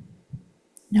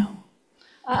 No.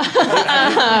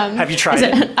 Have you tried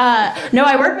it? No,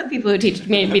 I work with people who teach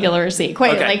media literacy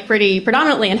pretty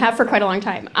predominantly and have for quite a long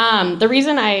time. The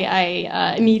reason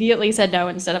I immediately said no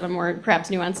instead of a more perhaps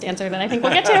nuanced answer that I think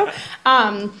we'll get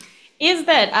to is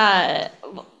that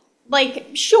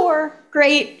sure,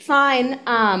 great, fine,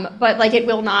 but like it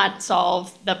will not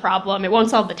solve the problem. It won't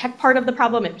solve the tech part of the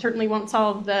problem. It certainly won't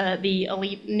solve the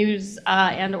elite news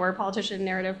and or politician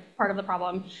narrative part of the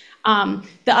problem.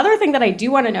 The other thing that I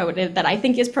do want to note is that I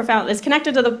think is profound, is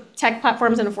connected to the tech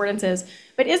platforms and affordances,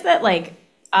 but is that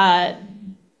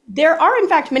there are in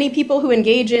fact many people who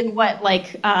engage in what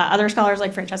other scholars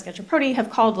like Francesca Ciprodi have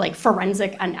called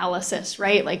forensic analysis,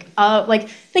 right?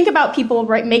 Think about people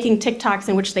making TikToks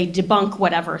in which they debunk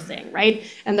whatever thing, right?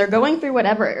 And they're going through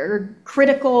whatever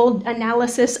critical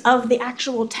analysis of the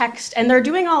actual text, and they're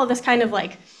doing all of this kind of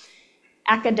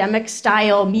academic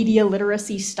style, media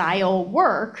literacy style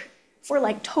work for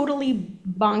totally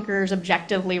bonkers,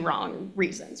 objectively wrong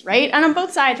reasons, right? And on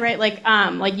both sides, right?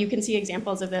 You can see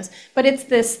examples of this, but it's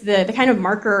the kind of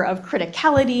marker of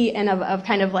criticality and of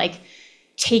kind of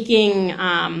taking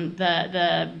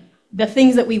the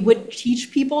things that we would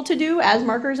teach people to do as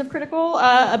markers of critical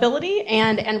ability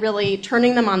and really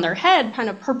turning them on their head kind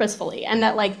of purposefully. And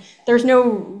that there's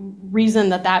no reason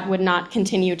that would not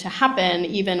continue to happen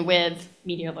even with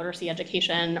media literacy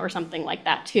education or something like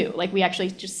that too. We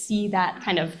actually just see that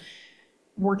kind of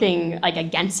working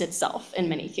against itself in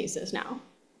many cases now.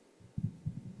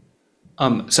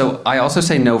 So I also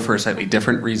say no for a slightly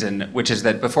different reason, which is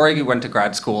that before I went to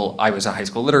grad school, I was a high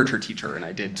school literature teacher, and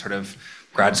I did sort of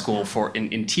grad school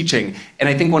in teaching. And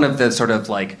I think one of the sort of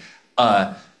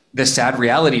the sad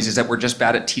realities is that we're just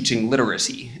bad at teaching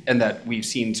literacy, and that we've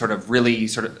seen sort of really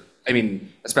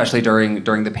especially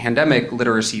during the pandemic,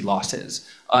 literacy losses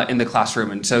in the classroom.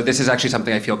 And so this is actually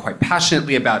something I feel quite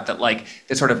passionately about, that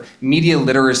the sort of media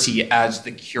literacy as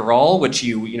the cure-all, which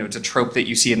it's a trope that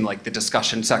you see in the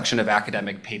discussion section of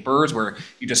academic papers, where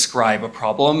you describe a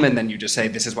problem and then you just say,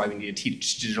 this is why we need to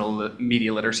teach digital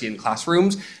media literacy in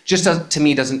classrooms, to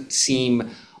me doesn't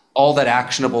seem all that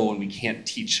actionable when we can't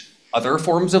teach other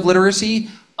forms of literacy.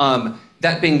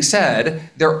 That being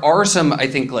said, there are some, I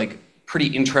think,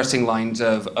 pretty interesting lines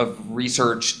of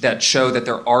research that show that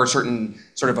there are certain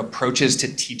sort of approaches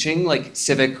to teaching,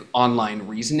 civic online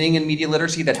reasoning and media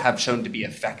literacy, that have shown to be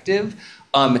effective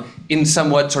in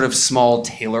somewhat sort of small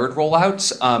tailored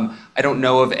rollouts. I don't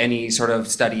know of any sort of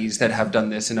studies that have done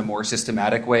this in a more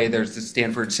systematic way. There's the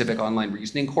Stanford Civic Online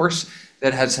Reasoning course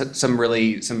that has some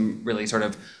really sort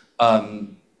of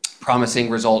promising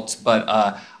results, but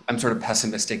I'm sort of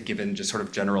pessimistic given just sort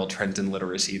of general trends in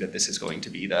literacy that this is going to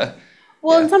be the...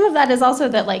 Well, and some of that is also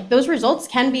that those results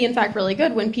can be in fact really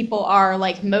good when people are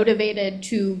motivated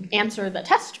to answer the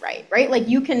test right?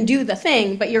 You can do the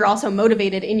thing, but you're also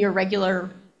motivated in your regular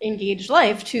engaged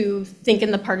life to think in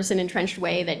the partisan entrenched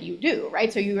way that you do,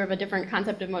 right? So you have a different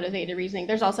concept of motivated reasoning.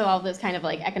 There's also all this kind of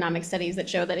like economic studies that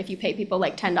show that if you pay people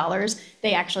like $10,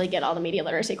 they actually get all the media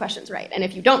literacy questions right. And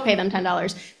if you don't pay them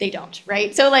 $10, they don't,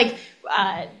 right? So like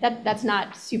that's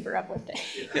not super uplifting.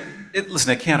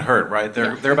 Listen, it can't hurt, right?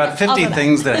 There are about 50 Also that.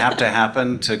 things that have to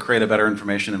happen to create a better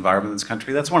information environment in this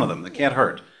country. That's one of them. It can't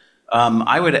hurt.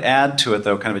 I would add to it,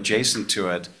 though, kind of adjacent to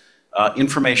it,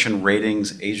 information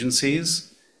ratings agencies.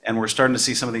 And we're starting to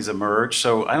see some of these emerge.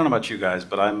 So I don't know about you guys,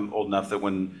 but I'm old enough that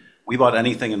when we bought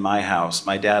anything in my house,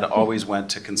 my dad always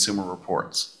went to Consumer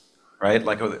Reports, right?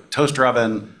 Like a toaster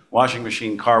oven, washing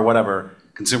machine, car, whatever,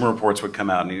 Consumer Reports would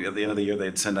come out. And at the end of the year,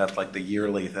 they'd send out like the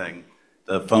yearly thing,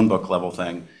 the phone book level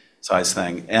thing, size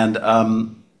thing. And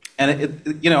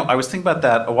I was thinking about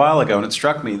that a while ago, and it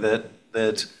struck me that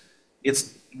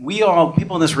it's,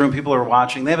 people in this room, people who are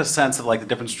watching, they have a sense of like the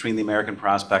difference between the American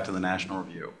Prospect and the National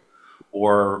Review.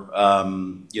 Or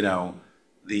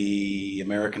the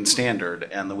American Standard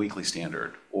and the Weekly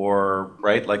Standard, or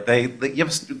right, like they you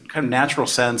have a kind of natural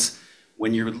sense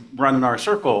when you're running our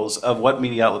circles of what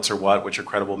media outlets are what, which are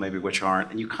credible, maybe which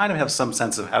aren't, and you kind of have some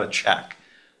sense of how to check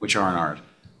which are and aren't.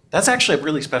 That's actually a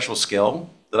really special skill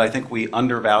that I think we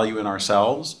undervalue in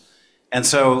ourselves. And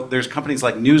so there's companies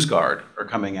like NewsGuard are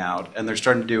coming out, and they're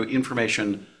starting to do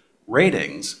information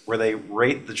ratings where they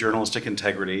rate the journalistic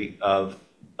integrity of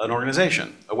an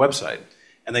organization, a website.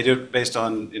 And they do it based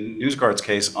on, in NewsGuard's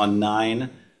case, on 9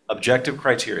 objective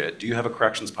criteria. Do you have a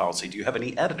corrections policy? Do you have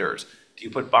any editors? Do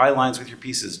you put bylines with your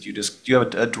pieces? Do you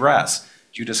have an address?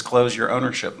 Do you disclose your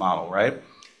ownership model, right?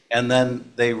 And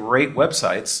then they rate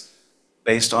websites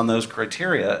based on those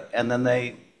criteria, and then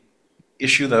they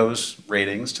issue those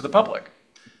ratings to the public.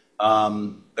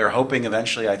 They're hoping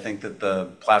eventually, I think, that the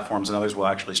platforms and others will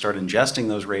actually start ingesting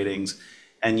those ratings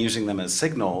and using them as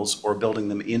signals or building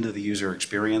them into the user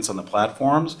experience on the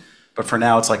platforms. But for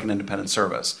now, it's like an independent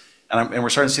service. And we're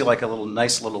starting to see like a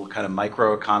nice little kind of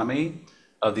micro economy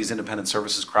of these independent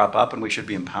services crop up, and we should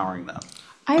be empowering them.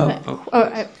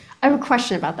 I have a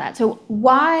question about that. So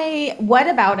what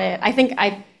about it, I think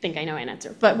I know an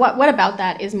answer, but what about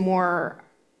that is more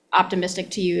optimistic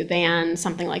to you than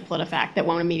something like PolitiFact that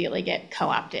won't immediately get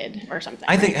co-opted or something?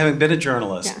 I think, having been a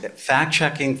journalist,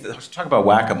 fact-checking, let's talk about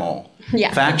whack-a-mole.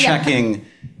 Yeah. Fact-checking,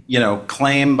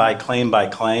 claim by claim by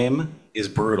claim is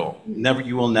brutal.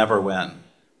 You will never win.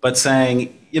 But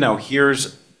saying,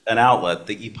 here's an outlet,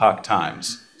 the Epoch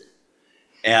Times,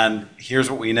 and here's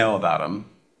what we know about them,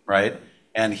 right?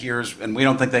 And we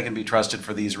don't think they can be trusted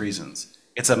for these reasons.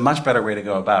 It's a much better way to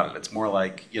go about it. It's more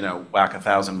like, whack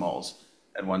 1,000 moles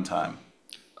at one time.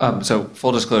 So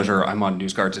full disclosure, I'm on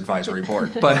NewsGuard's advisory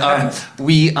board. But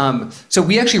we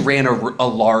actually ran a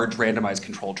large randomized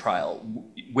control trial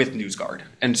with NewsGuard.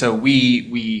 And so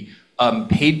we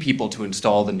paid people to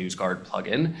install the NewsGuard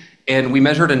plugin, and we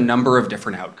measured a number of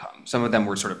different outcomes. Some of them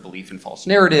were sort of belief in false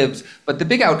narratives, but the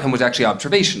big outcome was actually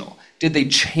observational. Did they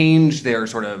change their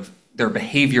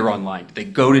behavior online? Did they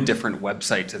go to different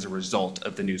websites as a result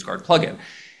of the NewsGuard plugin? And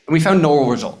we found null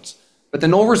results. But the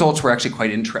null results were actually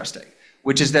quite interesting,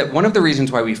 which is that one of the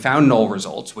reasons why we found null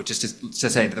results, which is to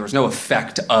say that there was no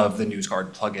effect of the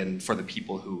NewsGuard plugin for the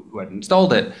people who had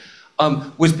installed it,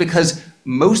 was because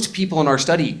most people in our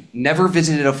study never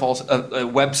visited a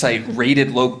website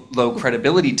rated low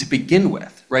credibility to begin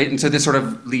with, right? And so this sort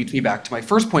of leads me back to my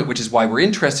first point, which is why we're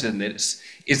interested in this,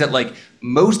 is that like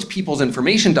most people's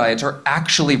information diets are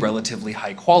actually relatively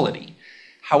high quality.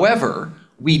 However,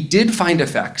 we did find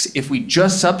effects if we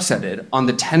just subsetted on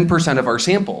the 10% of our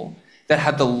sample that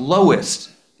had the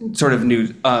lowest sort of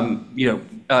news,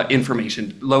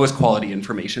 information, lowest quality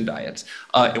information diets.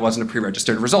 It wasn't a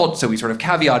pre-registered result, so we sort of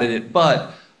caveated it,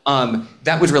 but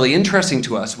that was really interesting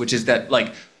to us, which is that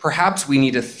like perhaps we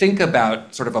need to think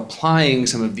about sort of applying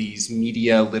some of these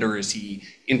media literacy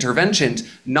interventions,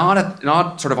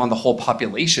 not sort of on the whole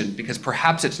population, because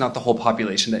perhaps it's not the whole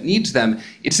population that needs them.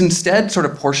 It's instead sort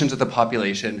of portions of the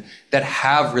population that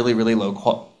have really, really low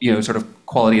sort of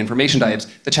quality information diets.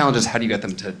 The challenge is how do you get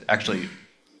them to actually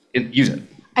use it?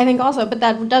 I think also, but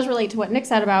that does relate to what Nick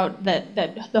said about that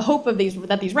the hope of these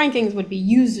rankings would be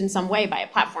used in some way by a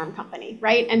platform company,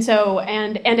 right? And so,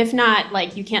 and if not,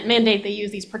 like you can't mandate they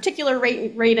use these particular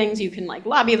ratings, you can like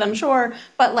lobby them, sure,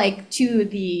 but like to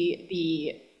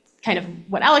the kind of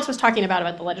what Alex was talking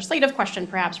about the legislative question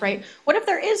perhaps, right? What if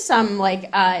there is some like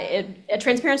a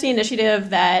transparency initiative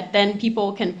that then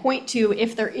people can point to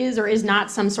if there is or is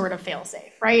not some sort of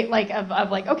fail-safe, right? Like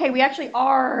of like, okay, we actually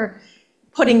are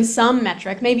putting some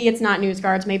metric, maybe it's not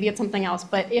NewsGuard's, maybe it's something else,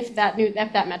 but if that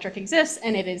metric exists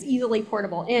and it is easily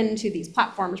portable into these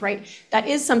platforms, right, that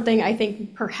is something I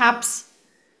think perhaps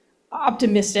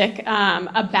optimistic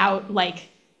about like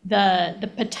the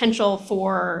potential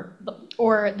for,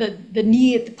 or the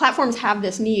need, the platforms have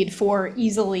this need for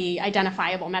easily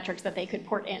identifiable metrics that they could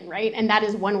port in, right? And that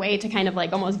is one way to kind of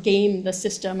like almost game the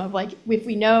system of like, if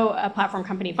we know a platform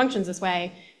company functions this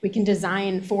way, we can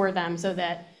design for them so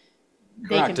that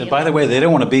they can Correct. be And by the way, they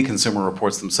don't want to be consumer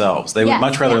reports themselves. They would Yes,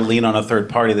 much rather yeah. lean on a third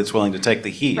party that's willing to take the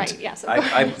heat. Right, yes, of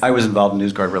I was involved in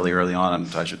NewsGuard really early on,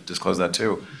 and I should disclose that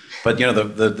too. But you know,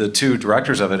 the two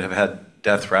directors of it have had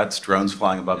death threats, drones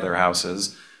flying above their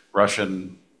houses,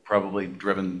 Russian probably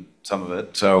driven some of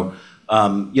it. So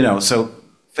you know, so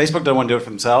Facebook don't want to do it for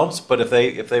themselves, but if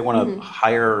they want to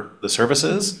hire the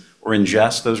services or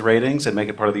ingest those ratings and make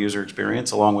it part of the user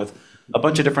experience, along with a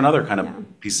bunch of different other kind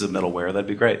of pieces of middleware, that'd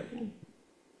be great.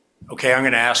 Okay, I'm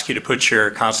going to ask you to put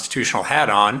your constitutional hat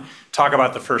on, talk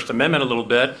about the First Amendment a little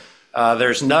bit.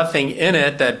 There's nothing in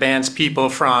it that bans people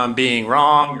from being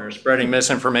wrong or spreading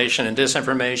misinformation and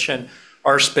disinformation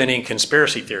or spinning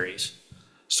conspiracy theories.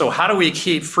 So how do we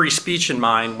keep free speech in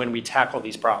mind when we tackle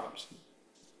these problems?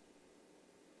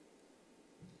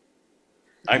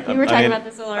 You were talking about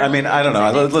this a little earlier. I mean, I don't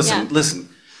know. Yeah. Listen.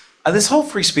 This whole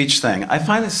free speech thing, I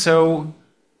find it so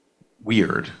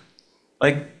weird.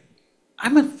 Like,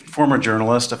 I'm a former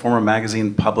journalist, a former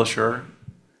magazine publisher.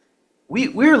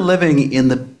 We're living in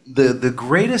the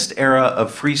greatest era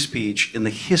of free speech in the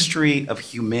history of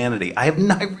humanity. I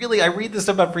read this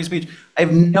stuff about free speech. I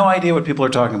have no idea what people are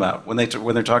talking about when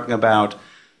they're talking about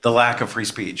the lack of free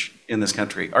speech in this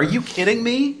country. Are you kidding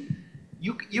me?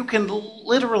 You can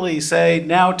literally say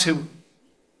now to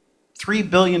 3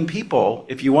 billion people,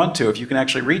 if you want to, if you can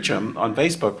actually reach them on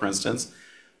Facebook, for instance,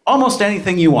 almost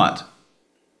anything you want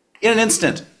in an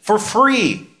instant for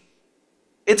free.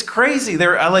 It's crazy.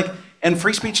 And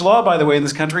free speech law, by the way, in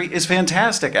this country is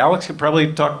fantastic. Alex could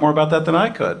probably talk more about that than I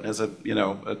could as a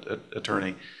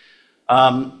attorney.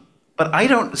 But I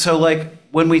don't. So like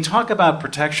when we talk about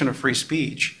protection of free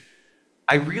speech,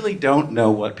 I really don't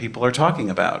know what people are talking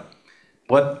about.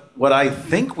 What I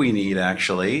think we need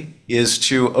actually is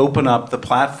to open up the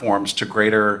platforms to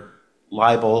greater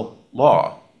liability,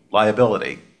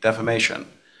 defamation.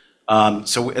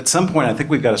 So at some point, I think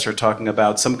we've got to start talking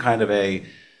about some kind of a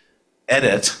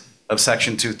edit of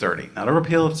Section 230. Not a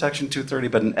repeal of Section 230,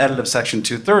 but an edit of Section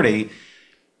 230,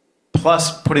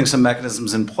 plus putting some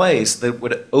mechanisms in place that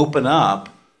would open up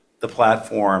the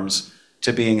platforms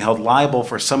to being held liable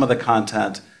for some of the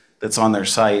content that's on their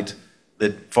site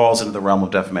that falls into the realm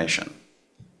of defamation.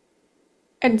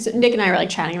 And so Nick and I were like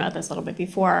chatting about this a little bit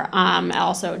before.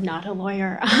 Also not a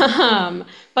lawyer,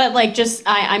 but like just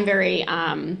I'm very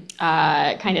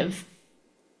kind of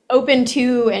open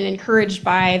to and encouraged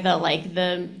by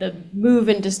the move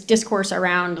and discourse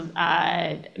around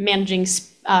managing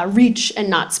reach and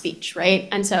not speech, right?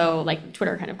 And so like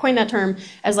Twitter kind of coined that term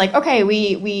as like, okay,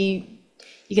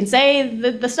 you can say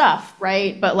the stuff,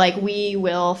 right? But like we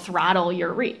will throttle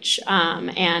your reach,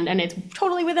 and it's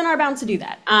totally within our bounds to do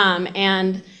that,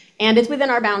 and it's within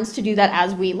our bounds to do that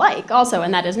as we like, also,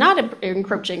 and that is not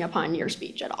encroaching upon your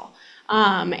speech at all,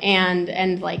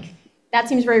 and like that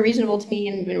seems very reasonable to me.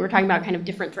 And when we're talking about kind of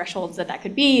different thresholds that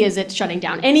could be, is it shutting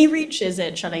down any reach? Is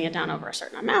it shutting it down over a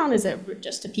certain amount? Is it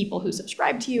just to people who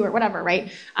subscribe to you or whatever,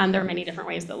 right? There are many different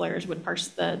ways that lawyers would parse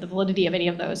the validity of any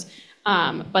of those,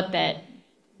 but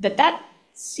that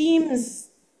seems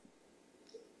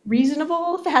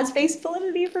reasonable, if it has face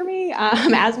validity for me,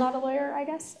 as not a lawyer, I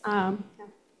guess. Yeah.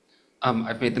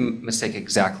 I've made the mistake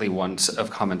exactly once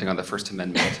of commenting on the First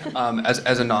Amendment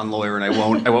as a non-lawyer, and I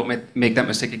won't make that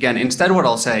mistake again. Instead, what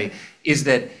I'll say is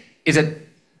that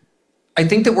I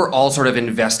think that we're all sort of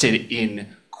invested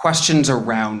in questions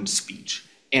around speech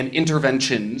and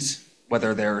interventions,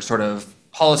 whether they're sort of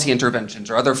policy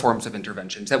interventions or other forms of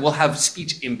interventions that will have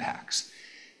speech impacts.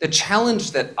 The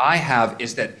challenge that I have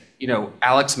is that,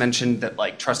 Alex mentioned that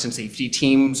like trust and safety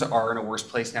teams are in a worse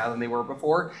place now than they were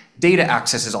before. Data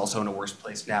access is also in a worse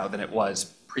place now than it was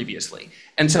previously.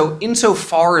 And so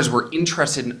insofar as we're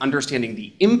interested in understanding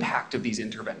the impact of these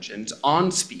interventions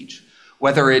on speech,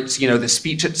 whether it's, the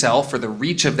speech itself or the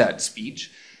reach of that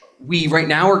speech, we right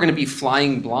now are going to be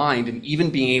flying blind and even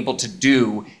being able to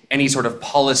do any sort of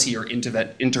policy or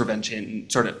intervention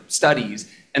sort of studies.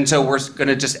 And so we're going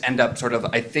to just end up sort of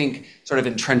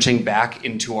entrenching back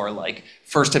into our like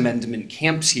First Amendment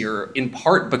camps here, in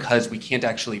part because we can't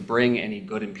actually bring any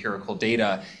good empirical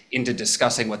data into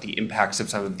discussing what the impacts of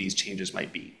some of these changes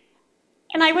might be.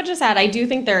 And I would just add, I do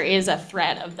think there is a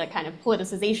threat of the kind of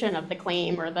politicization of the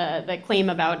claim, or the claim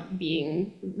about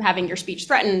having your speech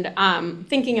threatened,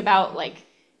 thinking about like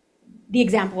the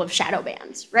example of shadow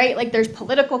bans, right? Like there's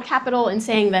political capital in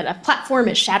saying that a platform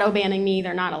is shadow banning me,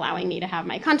 they're not allowing me to have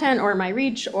my content or my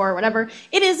reach or whatever.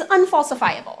 It is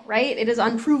unfalsifiable, right? It is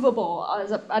unprovable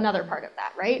as another part of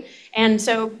that, right? And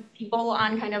so people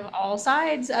on kind of all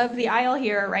sides of the aisle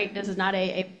here, right, this is not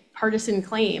a partisan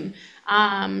claim,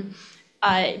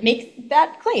 make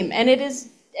that claim. And it is,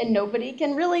 and nobody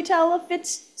can really tell if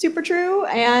it's super true,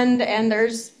 and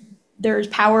there's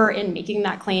power in making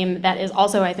that claim that is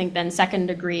also, I think, then second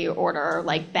degree order,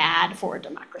 like bad for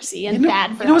democracy and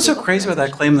bad for. You know what's so crazy about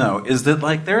that claim, though, is that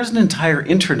like there's an entire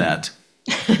internet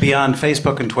beyond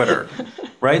Facebook and Twitter,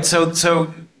 right?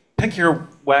 So pick your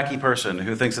wacky person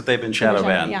who thinks that they've been shadow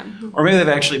banned, yeah. or maybe they've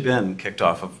actually been kicked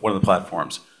off of one of the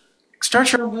platforms.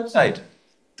 Start your own website.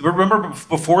 Remember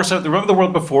the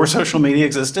world before social media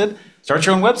existed? Start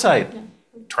your own website. Yeah.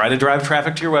 Try to drive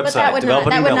traffic to your website. Develop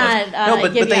an email list. No,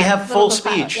 but they have full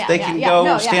speech. They can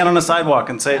go stand on a sidewalk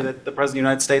and say that the President of the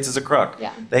United States is a crook.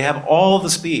 Yeah. They have all the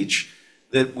speech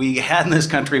that we had in this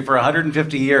country for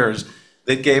 150 years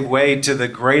that gave way to the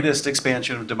greatest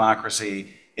expansion of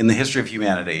democracy in the history of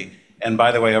humanity. And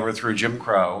by the way, overthrew Jim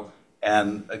Crow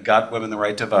and got women the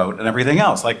right to vote and everything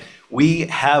else. Like, we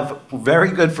have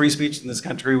very good free speech in this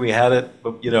country. We had it,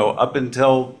 up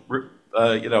until,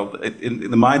 in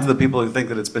the minds of the people who think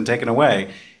that it's been taken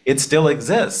away, it still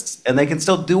exists. And they can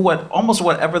still do almost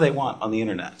whatever they want on the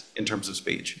internet in terms of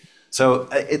speech. So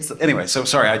anyway, so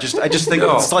sorry, I just think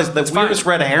it's like the weirdest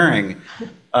red herring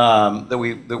that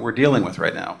we're dealing with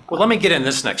right now. Well, let me get in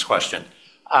this next question.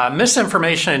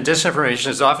 Misinformation and disinformation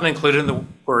is often included in the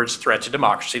words threat to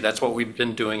democracy. That's what we've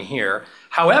been doing here.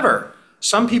 However,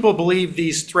 some people believe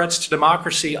these threats to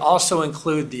democracy also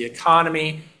include the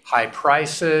economy, high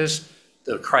prices,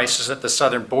 the crisis at the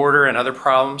southern border, and other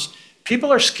problems.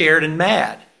 People are scared and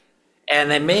mad. And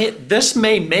this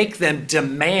may make them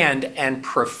demand and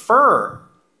prefer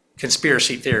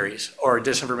conspiracy theories or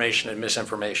disinformation and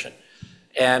misinformation.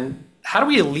 And how do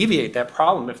we alleviate that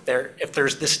problem if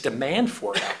there's this demand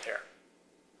for it out there?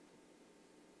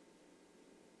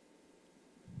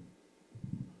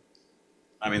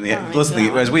 I mean,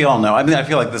 as we all know, I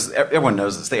feel like everyone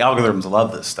knows this. The algorithms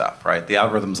love this stuff, right? The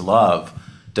algorithms love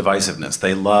divisiveness.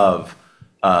 They love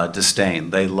disdain.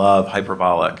 They love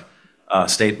hyperbolic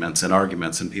statements and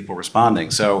arguments and people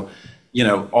responding. So,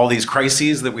 all these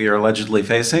crises that we are allegedly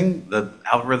facing, the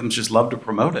algorithms just love to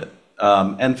promote it.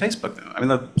 And Facebook,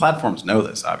 the platforms know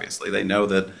this. Obviously, they know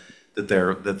that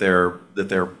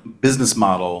their business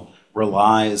model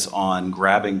relies on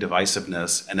grabbing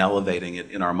divisiveness and elevating it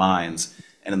in our minds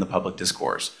and in the public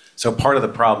discourse. So part of the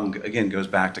problem, again, goes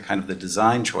back to kind of the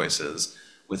design choices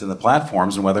within the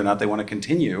platforms and whether or not they want to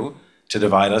continue to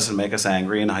divide us and make us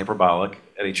angry and hyperbolic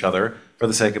at each other for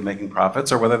the sake of making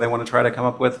profits, or whether they want to try to come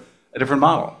up with a different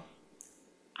model.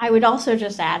 I would also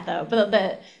just add, though,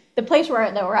 the place where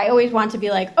I always want to be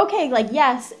like, okay, like,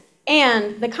 yes,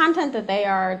 and the content that they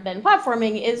are then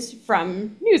platforming is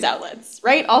from news outlets,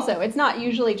 right? Also, it's not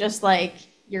usually just like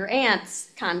your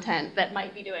aunt's content that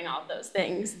might be doing all of those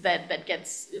things that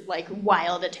gets like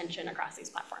wild attention across these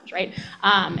platforms, right?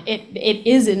 It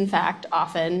is, in fact,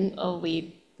 often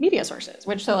elite media sources,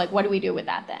 so like, what do we do with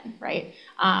that then, right?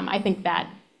 I think that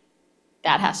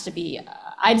has to be,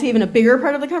 I'd say, even a bigger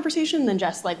part of the conversation than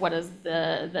just like, what is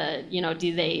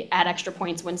do they add extra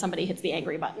points when somebody hits the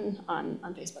angry button on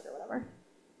Facebook or whatever?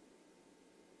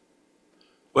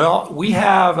 Well, we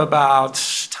have about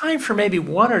time for maybe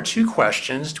one or two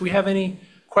questions. Do we have any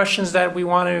questions that we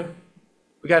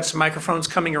got some microphones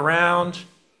coming around.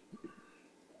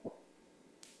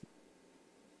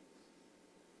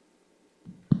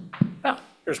 Oh,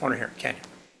 there's one here, Kenya.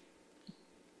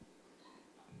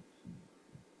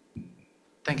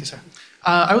 Thank you, sir.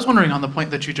 I was wondering on the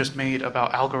point that you just made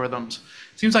about algorithms.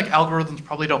 It seems like algorithms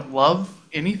probably don't love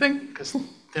anything because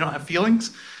they don't have feelings.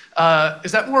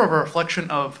 Is that more of a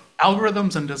reflection of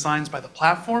algorithms and designs by the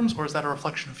platforms, or is that a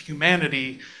reflection of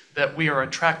humanity that we are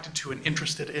attracted to and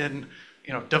interested in,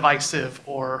 divisive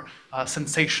or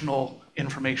sensational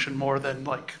information more than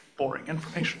like boring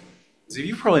information? So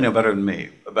you probably know better than me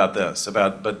about this.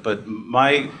 But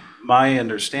my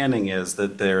understanding is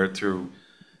that they're through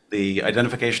the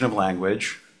identification of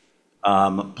language,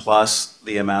 plus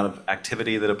the amount of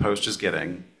activity that a post is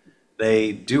getting,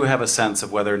 they do have a sense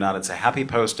of whether or not it's a happy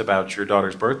post about your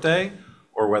daughter's birthday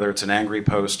or whether it's an angry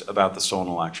post about the stolen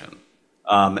election.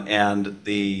 And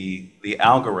the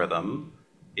algorithm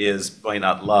might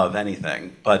not love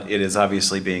anything, but it is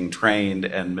obviously being trained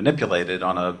and manipulated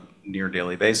on a near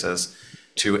daily basis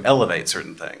to elevate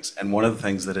certain things. And one of the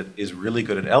things that it is really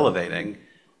good at elevating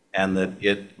and that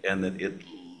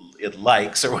it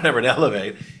likes, or whatever to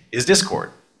elevate, is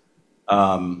discord.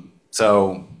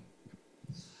 So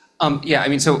Yeah, I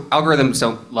mean, so algorithms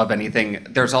don't love anything.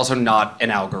 There's also not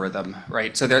an algorithm,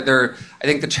 right? So I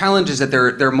think the challenge is that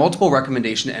there are multiple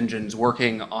recommendation engines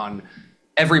working on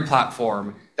every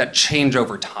platform that change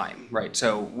over time, right?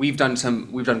 So we've done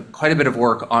quite a bit of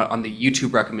work on the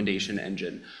YouTube recommendation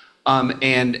engine. And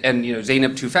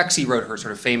Zeynep Tufekci wrote her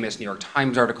sort of famous New York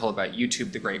Times article about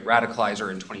YouTube, the Great Radicalizer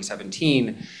in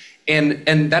 2017.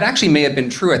 And that actually may have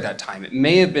been true at that time. It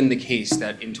may have been the case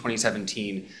that in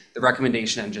 2017, the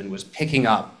recommendation engine was picking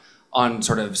up on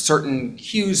sort of certain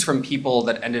cues from people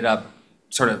that ended up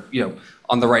sort of,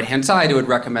 on the right-hand side, it would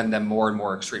recommend them more and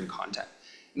more extreme content.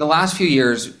 In the last few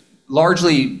years,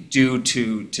 largely due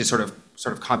to sort of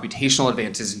computational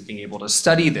advances in being able to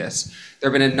study this, there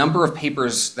have been a number of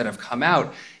papers that have come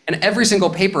out, and every single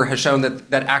paper has shown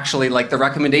that actually, like, the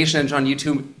recommendation engine on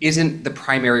YouTube isn't the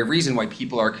primary reason why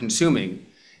people are consuming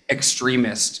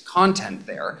extremist content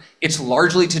there. It's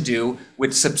largely to do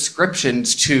with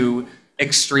subscriptions to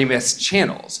extremist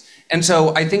channels. And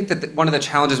so I think that one of the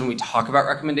challenges when we talk about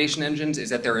recommendation engines is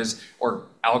that or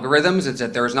algorithms, is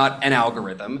that there is not an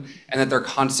algorithm, and that they're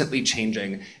constantly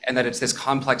changing, and that it's this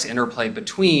complex interplay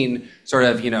between sort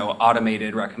of,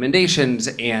 automated recommendations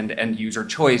and user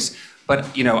choice. But,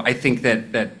 I think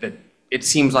that it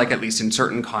seems like, at least in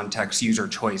certain contexts, user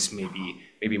choice may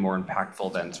be more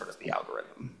impactful than sort of the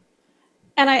algorithm.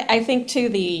 And I think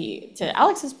to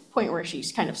Alex's point where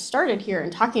she's kind of started here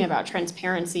and talking about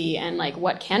transparency and like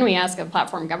what can we ask of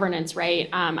platform governance, right?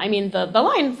 I mean, the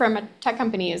line from a tech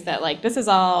company is that like this is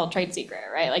all trade secret,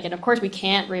 right? Like, and of course we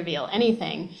can't reveal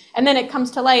anything. And then it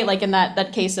comes to light, like in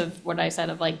that case of what I said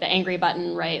of like the angry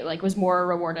button, right? Like was more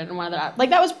rewarded in one of the, like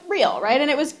that was real, right? And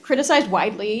it was criticized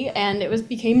widely and it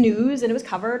became news and it was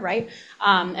covered, right?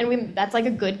 That's like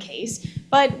a good case.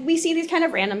 But we see these kind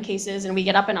of random cases and we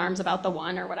get up in arms about the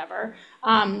one or whatever.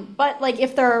 But like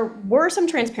if there were some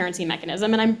transparency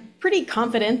mechanism, and I'm pretty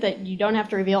confident that you don't have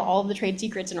to reveal all of the trade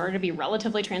secrets in order to be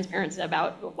relatively transparent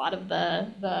about a lot of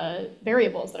the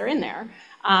variables that are in there,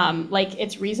 like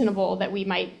it's reasonable that we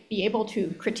might be able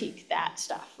to critique that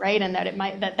stuff, right? And that it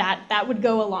might that would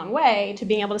go a long way to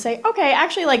being able to say, okay,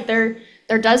 actually like there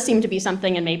does seem to be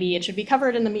something, and maybe it should be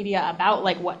covered in the media about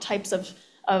like what types of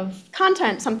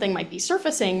content something might be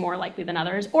surfacing more likely than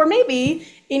others. Or maybe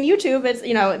in YouTube, it's,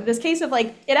 this case of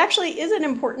like, it actually is an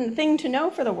important thing to know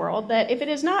for the world that if it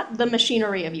is not the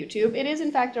machinery of YouTube, it is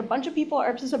in fact a bunch of people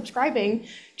are subscribing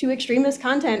to extremist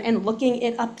content and looking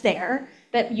it up there,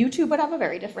 that YouTube would have a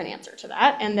very different answer to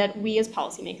that, and that we as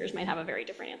policymakers might have a very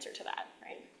different answer to that,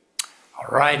 right? All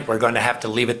right, we're going to have to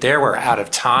leave it there. We're out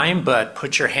of time, but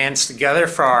put your hands together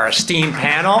for our esteemed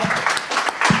panel.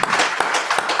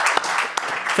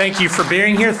 Thank you for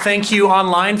being here. Thank you,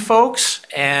 online folks.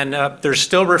 And there's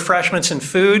still refreshments and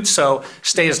food, so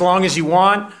stay as long as you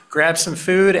want, grab some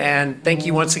food, and thank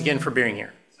you once again for being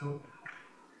here. So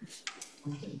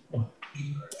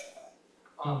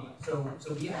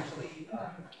we actually